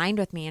were aligned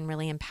with me and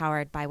really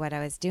empowered by what I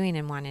was doing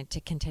and wanted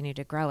to continue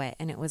to grow it.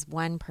 And it was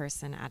one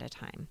person at a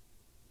time.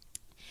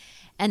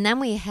 And then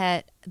we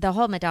hit the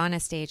whole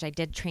Madonna stage. I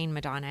did train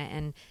Madonna,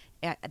 and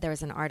there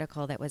was an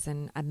article that was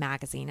in a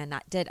magazine, and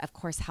that did, of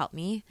course, help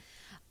me.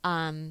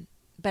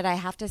 But I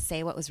have to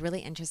say, what was really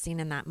interesting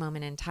in that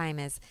moment in time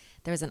is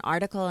there was an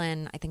article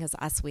in, I think it was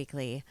Us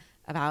Weekly,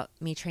 about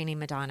me training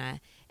Madonna.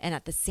 And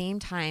at the same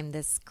time,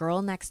 this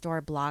girl next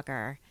door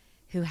blogger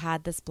who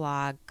had this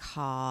blog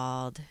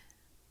called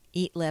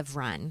Eat, Live,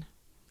 Run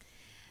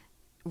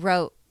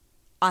wrote,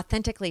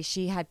 authentically,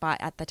 she had bought,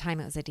 at the time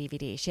it was a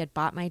DVD, she had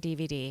bought my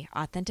DVD,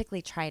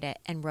 authentically tried it,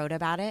 and wrote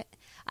about it.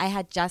 I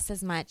had just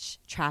as much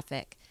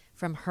traffic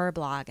from her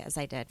blog as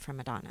I did from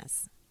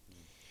Madonna's.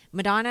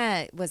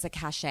 Madonna was a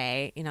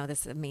cachet,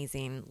 this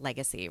amazing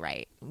legacy,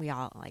 right? We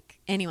all, like,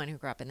 anyone who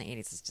grew up in the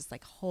 80s is just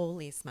like,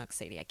 holy smokes,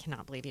 Sadie, I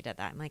cannot believe you did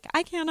that. I'm like,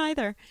 I can't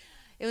either.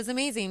 It was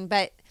amazing.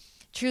 But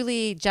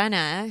truly,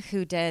 Jenna,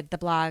 who did the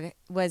blog,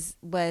 was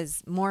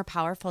more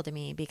powerful to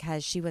me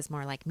because she was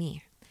more like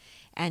me.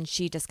 And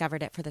she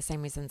discovered it for the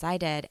same reasons I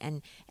did.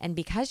 And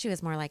because she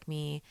was more like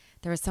me,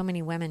 there were so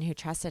many women who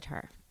trusted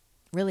her,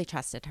 really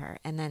trusted her,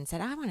 and then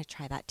said, I want to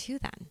try that too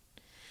then.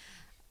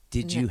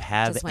 Did you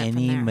have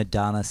any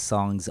Madonna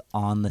songs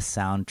on the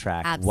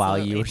soundtrack? Absolutely while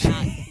you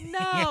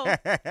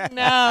were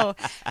No.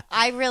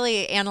 I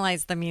really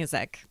analyzed the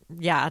music.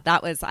 Yeah,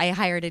 I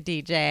hired a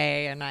DJ,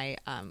 and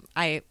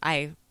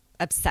I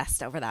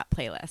obsessed over that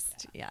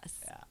playlist.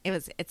 Yes. Yeah.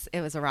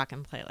 It was a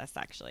rockin' playlist,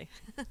 actually.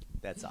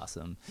 That's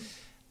awesome.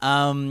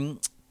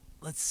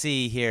 Let's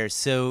see here.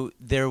 So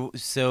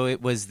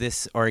it was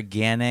this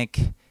organic.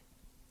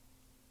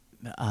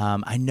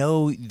 I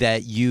know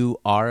that you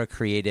are a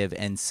creative,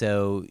 and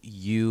so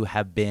you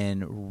have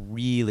been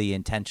really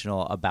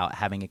intentional about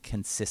having a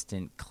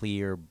consistent,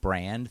 clear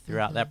brand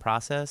throughout that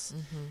process.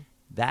 Mm-hmm.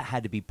 That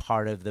had to be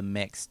part of the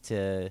mix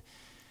to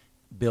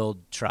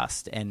build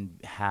trust and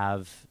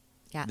have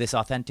this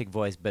authentic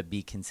voice, but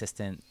be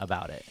consistent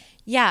about it.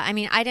 Yeah, I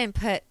mean, I didn't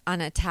put on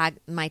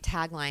my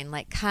tagline,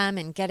 like, come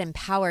and get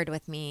empowered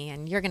with me,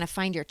 and you're going to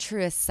find your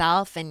truest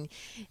self. And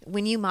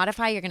when you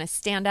modify, you're going to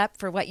stand up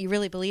for what you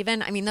really believe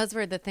in. I mean, those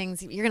were the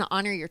things. You're going to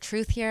honor your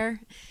truth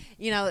here.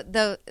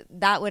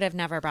 That would have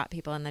never brought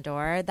people in the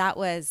door. That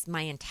was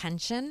my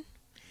intention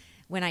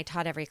when I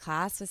taught every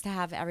class, was to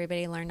have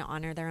everybody learn to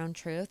honor their own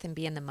truth and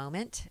be in the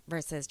moment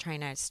versus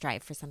trying to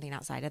strive for something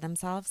outside of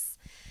themselves.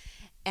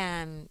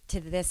 And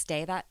to this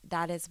day,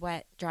 that is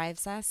what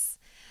drives us.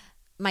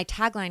 My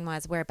tagline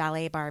was where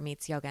ballet bar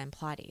meets yoga and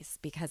Pilates,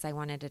 because I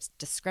wanted a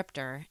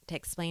descriptor to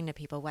explain to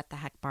people what the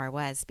heck bar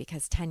was,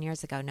 because 10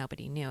 years ago,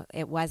 nobody knew.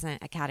 It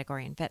wasn't a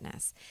category in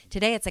fitness.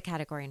 Today, it's a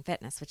category in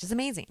fitness, which is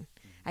amazing.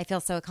 I feel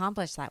so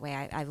accomplished that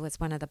way. I was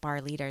one of the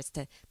bar leaders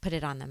to put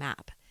it on the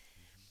map.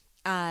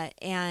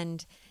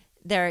 And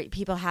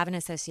people have an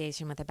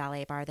association with a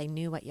ballet bar. They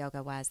knew what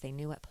yoga was. They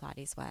knew what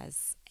Pilates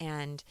was.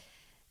 And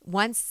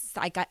once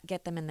I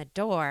get them in the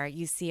door,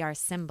 you see our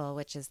symbol,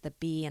 which is the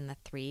B and the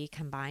 3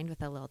 combined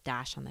with a little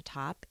dash on the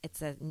top.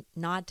 It's a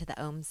nod to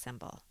the Om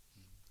symbol.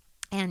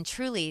 And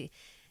truly,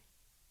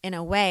 in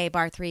a way,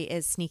 Bar 3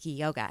 is sneaky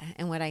yoga.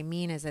 And what I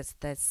mean is it's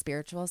the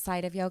spiritual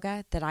side of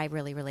yoga that I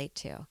really relate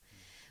to,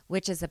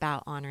 which is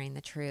about honoring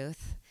the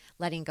truth,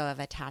 letting go of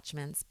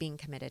attachments, being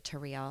committed to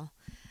real,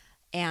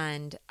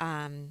 and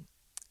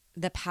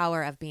the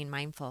power of being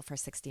mindful for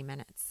 60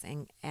 minutes.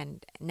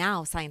 And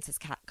now science has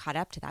caught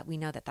up to that. We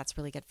know that that's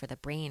really good for the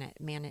brain.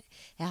 It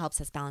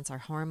helps us balance our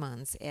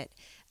hormones. It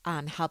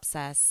helps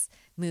us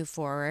move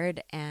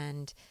forward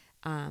and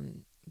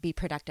be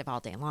productive all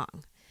day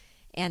long.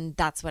 And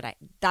that's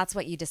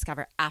what you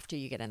discover after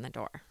you get in the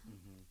door,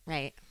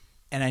 right?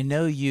 And I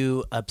know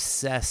you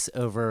obsess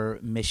over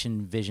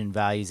mission, vision,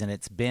 values, and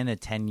it's been a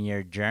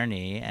 10-year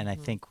journey. And I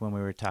think when we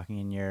were talking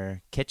in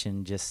your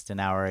kitchen just an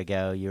hour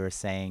ago, you were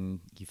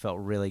saying you felt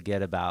really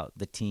good about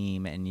the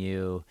team and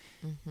you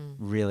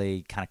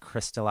really kind of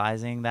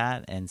crystallizing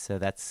that. And so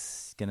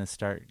that's going to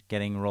start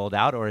getting rolled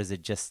out, or is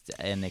it just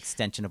an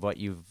extension of what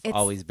you've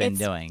always been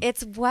doing?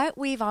 It's what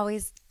we've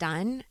always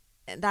done.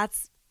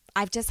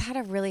 I've just had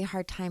a really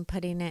hard time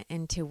putting it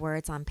into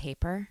words on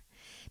paper,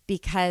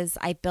 because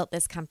I built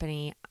this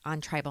company on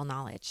tribal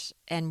knowledge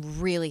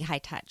and really high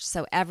touch.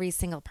 So every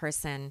single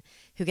person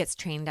who gets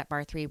trained at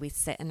Bar 3, we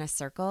sit in a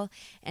circle,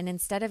 and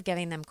instead of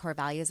giving them core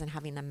values and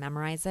having them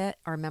memorize it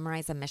or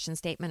memorize a mission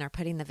statement or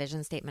putting the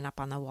vision statement up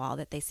on the wall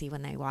that they see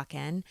when they walk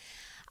in,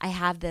 I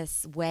have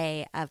this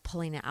way of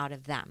pulling it out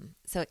of them.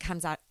 So it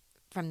comes out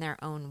from their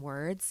own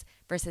words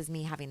versus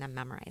me having them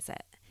memorize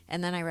it.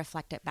 And then I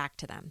reflect it back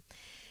to them.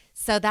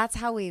 So that's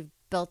how we've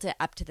built it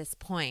up to this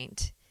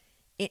point.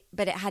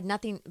 but it had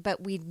nothing,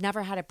 but we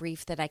never had a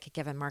brief that I could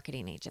give a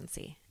marketing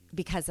agency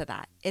because of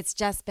that. It's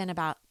just been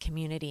about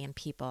community and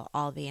people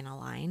all being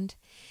aligned.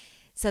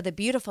 So the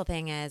beautiful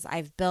thing is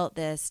I've built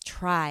this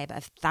tribe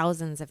of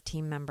thousands of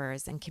team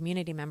members and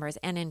community members,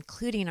 and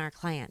including our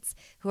clients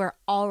who are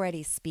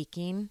already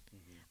speaking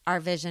our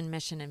vision,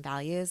 mission, and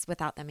values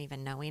without them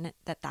even knowing it,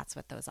 that that's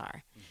what those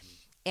are.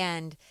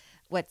 And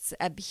what's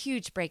a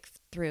huge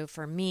breakthrough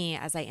for me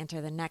as I enter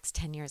the next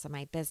 10 years of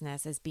my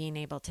business is being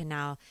able to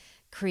now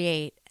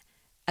create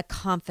a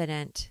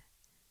confident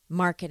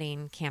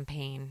marketing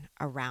campaign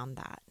around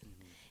that.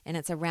 And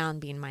it's around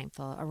being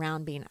mindful,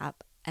 around being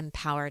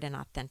empowered and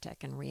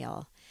authentic and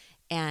real,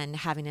 and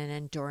having an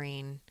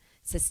enduring,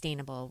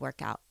 sustainable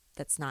workout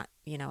that's not,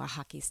 a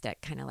hockey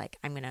stick, kind of like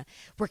I'm going to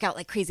work out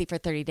like crazy for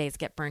 30 days,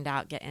 get burned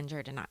out, get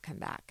injured, and not come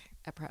back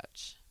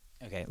approach.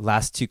 Okay,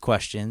 last two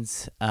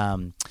questions.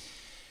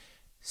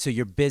 So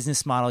your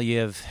business model, you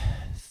have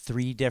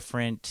 3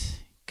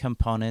 different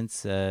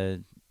components,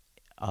 a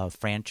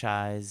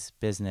franchise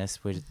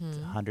business with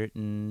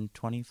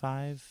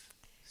 125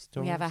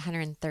 stores? We have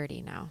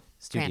 130 now,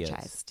 Studios.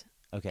 franchised.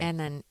 Okay. And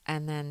then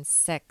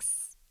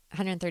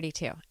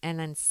 132, and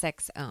then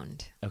 6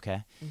 owned.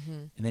 Okay.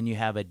 And then you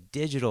have a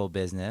digital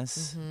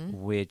business,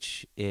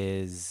 which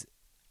is,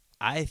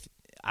 I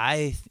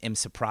am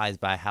surprised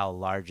by how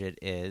large it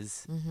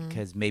is,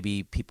 because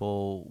maybe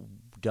people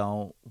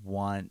don't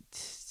want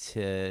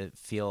to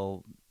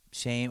feel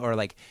shame, or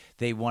like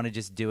they want to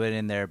just do it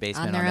in their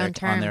basement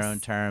on their own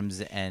terms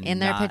and in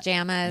their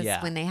pajamas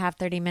yeah. when they have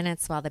 30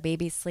 minutes while the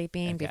baby's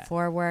sleeping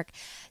before work.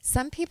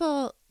 Some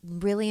people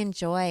really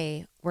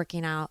enjoy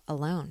working out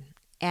alone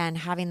and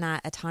having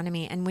that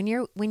autonomy. And when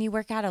you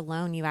work out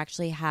alone, you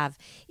actually have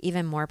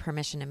even more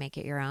permission to make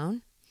it your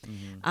own,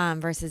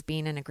 versus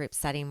being in a group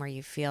setting where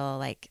you feel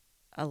like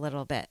a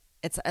little bit,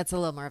 it's a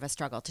little more of a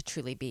struggle to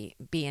truly be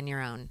in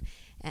your own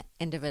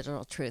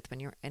individual truth when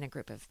you're in a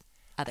group of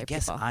other people. I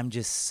guess I'm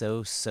just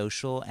so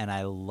social, and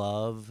I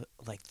love,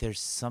 like,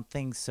 there's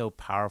something so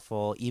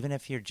powerful, even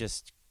if you're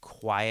just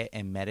quiet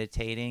and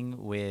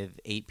meditating with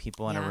 8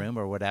 people in a room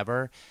or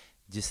whatever,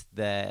 just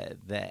the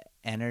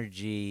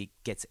energy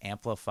gets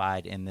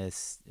amplified in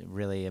this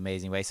really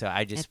amazing way. So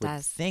I just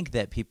think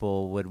that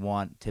people would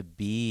want to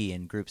be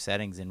in group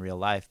settings in real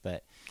life,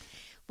 but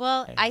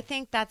well, I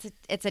think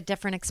it's a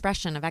different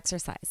expression of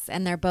exercise,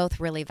 and they're both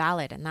really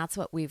valid. And that's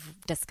what we've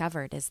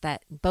discovered, is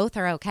that both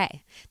are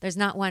okay. There's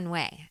not one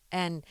way.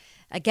 And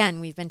again,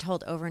 we've been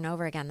told over and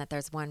over again that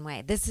there's one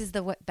way. This is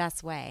the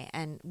best way.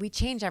 And we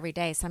change every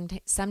day.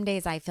 Some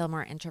days I feel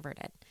more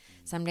introverted.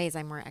 Some days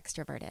I'm more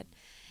extroverted.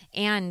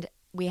 And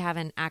we have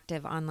an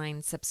active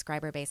online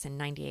subscriber base in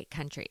 98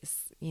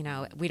 countries.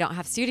 We don't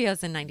have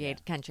studios in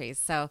 98 countries.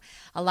 So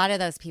a lot of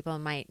those people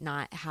might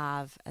not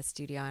have a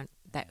studio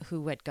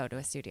who would go to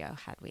a studio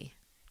had we.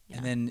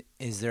 And then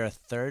is there a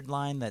third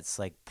line that's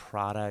like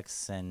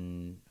products,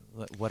 and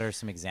what are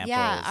some examples?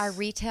 Yeah, our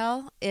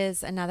retail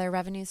is another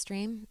revenue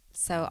stream.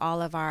 So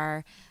all of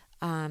our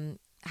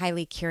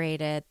highly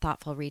curated,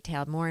 thoughtful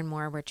retail, more and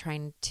more we're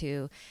trying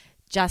to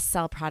just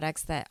sell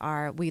products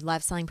we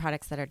love selling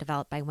products that are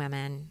developed by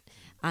women,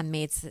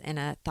 made in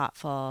a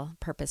thoughtful,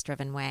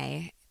 purpose-driven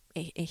way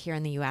here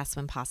in the U.S.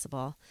 when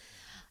possible.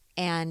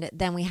 And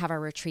then we have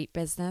our retreat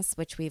business,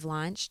 which we've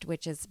launched,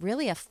 which is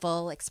really a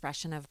full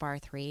expression of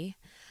Barre3.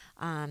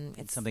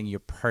 It's something you're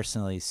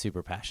personally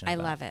super passionate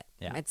about. I love it.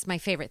 Yeah. It's my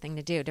favorite thing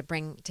to do, to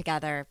bring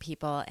together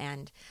people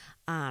and,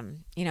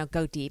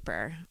 go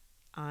deeper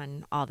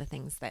on all the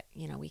things that,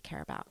 we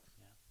care about.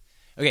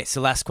 Yeah. Okay,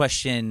 so last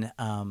question.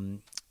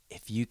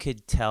 If you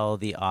could tell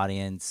the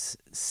audience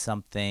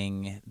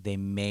something they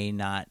may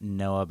not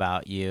know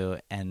about you,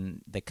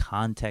 and the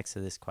context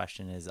of this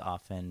question is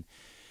often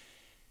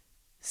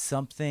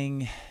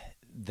something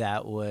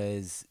that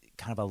was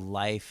kind of a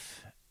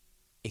life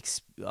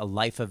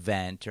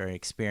event or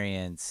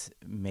experience,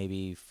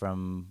 maybe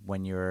from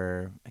when you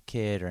were a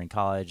kid or in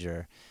college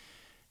or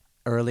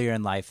earlier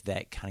in life,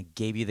 that kind of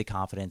gave you the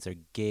confidence or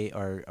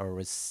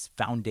was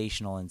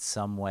foundational in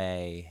some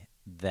way,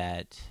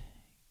 that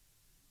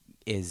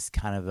is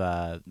kind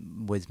of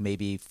was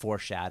maybe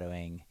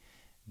foreshadowing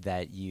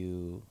that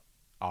you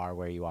are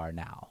where you are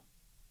now.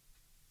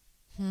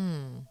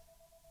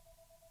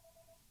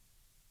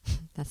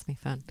 That's my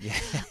phone.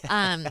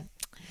 Yeah.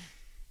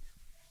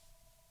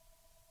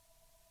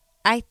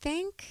 I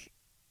think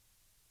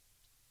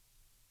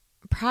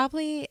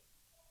probably.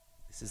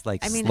 This is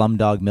like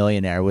Slumdog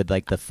Millionaire with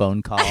like the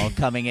phone call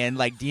coming in.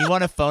 Like, do you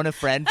want to phone a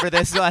friend for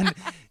this one?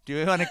 Do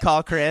we want to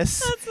call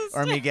Chris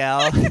or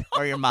Miguel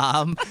or your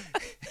mom?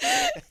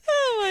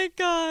 Oh my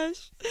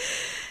gosh.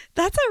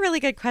 That's a really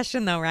good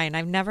question though, Ryan.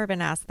 I've never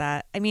been asked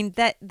that. I mean,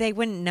 that they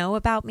wouldn't know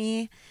about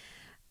me.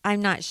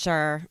 I'm not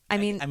sure. I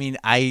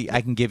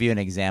can give you an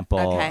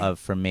example of,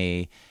 for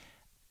me.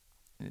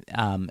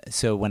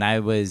 So when I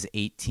was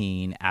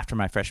 18, after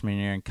my freshman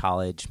year in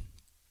college,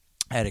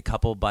 I had a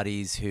couple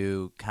buddies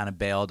who kind of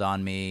bailed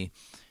on me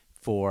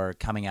for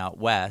coming out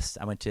west.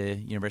 I went to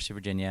University of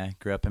Virginia,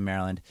 grew up in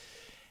Maryland,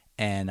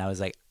 and I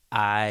was like,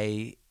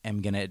 I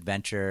am going to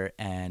adventure,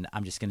 and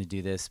I'm just going to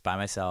do this by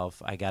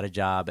myself. I got a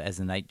job as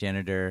a night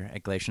janitor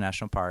at Glacier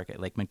National Park at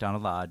Lake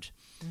McDonald Lodge.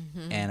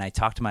 And I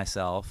talked to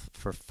myself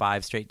for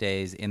 5 straight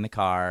days in the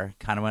car,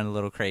 kind of went a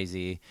little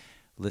crazy,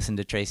 listened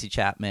to Tracy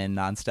Chapman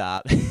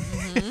nonstop,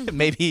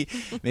 maybe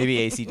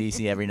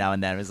AC/DC every now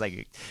and then. It was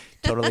like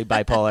totally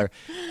bipolar.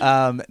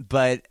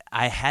 But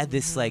I had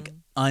this like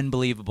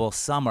unbelievable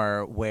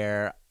summer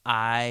where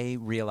I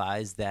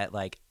realized that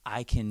like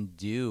I can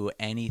do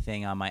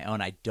anything on my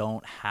own. I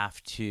don't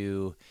have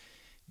to,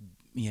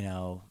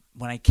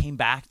 when I came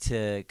back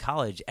to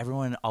college,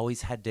 everyone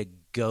always had to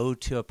go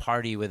to a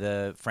party with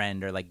a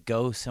friend or like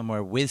go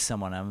somewhere with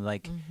someone. I'm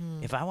like,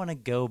 if I want to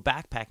go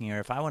backpacking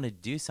or if I want to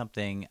do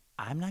something,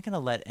 I'm not going to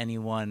let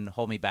anyone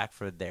hold me back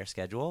for their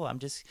schedule.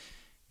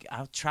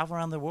 I'll travel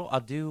around the world. I'll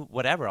do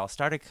whatever. I'll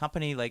start a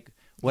company, like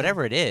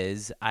whatever it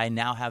is. I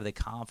now have the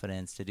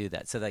confidence to do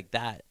that. So like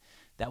that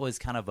was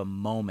kind of a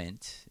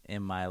moment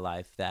in my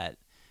life that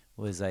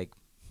was like,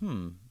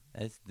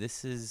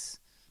 this is,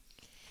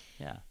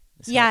 yeah.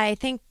 Yeah, I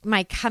think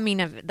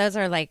those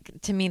are like,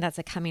 to me, that's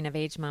a coming of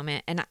age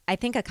moment. And I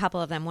think a couple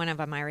of them, one of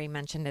them I already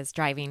mentioned, is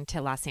driving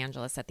to Los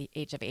Angeles at the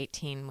age of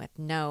 18 with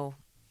no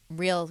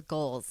real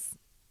goals.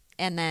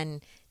 And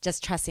then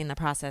just trusting the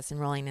process,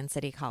 enrolling in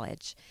City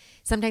College.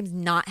 Sometimes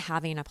not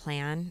having a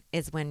plan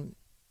is when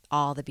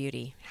all the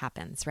beauty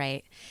happens,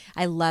 right?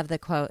 I love the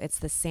quote, it's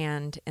the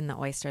sand in the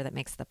oyster that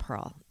makes the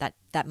pearl.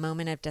 That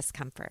moment of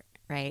discomfort,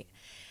 right?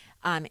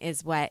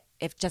 Is what,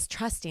 if just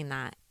trusting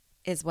that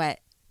is what.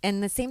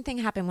 And the same thing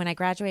happened when I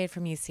graduated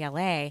from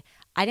UCLA.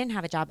 I didn't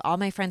have a job. All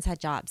my friends had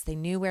jobs. They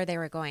knew where they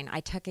were going. I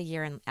took a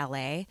year in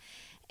LA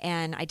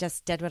and I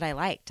just did what I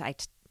liked.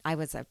 I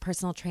was a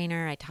personal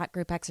trainer. I taught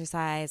group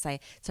exercise. I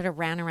sort of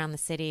ran around the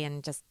city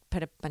and just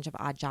put a bunch of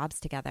odd jobs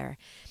together.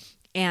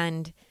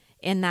 And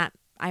in that,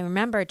 I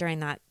remember during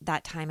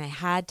that time, I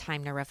had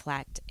time to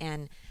reflect.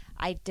 And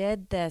I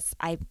did this.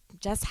 I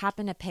just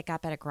happened to pick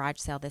up at a garage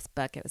sale this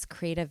book. It was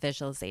Creative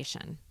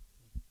Visualization.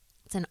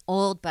 It's an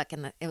old book,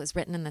 and it was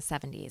written in the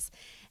 70s.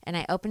 And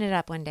I opened it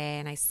up one day,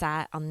 and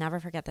I'll never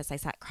forget this. I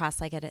sat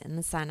cross-legged in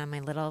the sun on my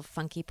little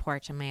funky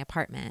porch in my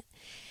apartment.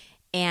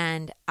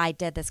 And I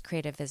did this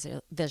creative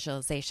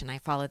visualization. I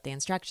followed the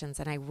instructions,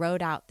 and I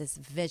wrote out this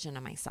vision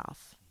of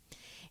myself.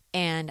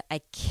 And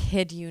I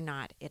kid you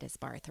not, it is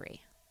bar 3.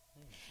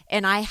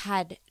 And I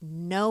had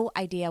no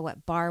idea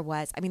what bar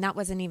was. I mean, that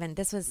wasn't even,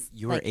 this was.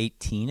 You were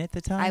 18 at the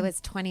time? I was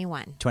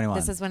 21. 21.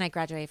 This is when I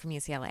graduated from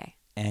UCLA.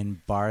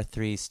 And bar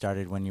 3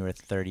 started when you were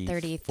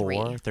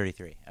 34?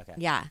 33. Okay.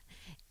 Yeah.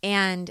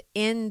 And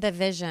in the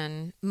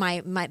vision,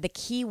 the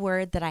key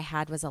word that I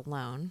had was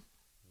alone.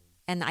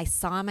 And I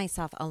saw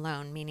myself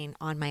alone, meaning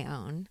on my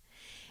own.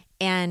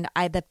 And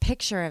the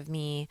picture of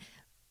me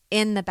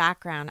in the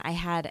background, I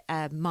had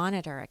a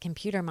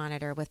computer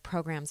monitor with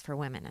programs for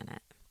women in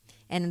it.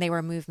 And they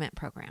were movement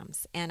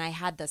programs. And I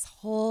had this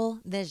whole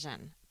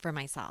vision for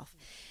myself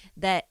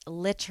that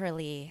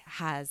literally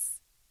has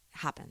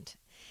happened.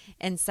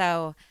 And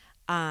so,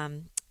 I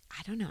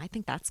don't know. I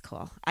think that's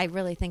cool. I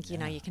really think, you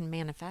can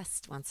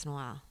manifest once in a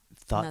while.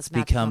 Thoughts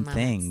become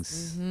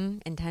things. Mm-hmm.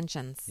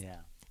 Intentions. Yeah.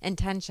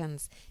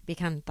 Intentions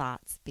become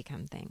thoughts,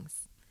 become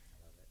things.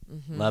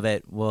 Mm-hmm. Love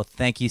it. Well,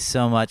 thank you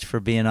so much for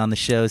being on the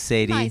show,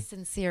 Sadie. My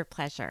sincere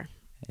pleasure.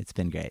 It's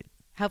been great.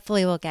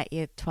 Hopefully we'll get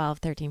you 12,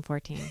 13,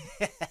 14,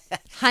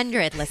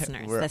 100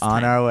 listeners We're this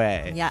on time. our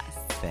way. Yes.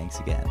 Thanks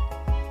again.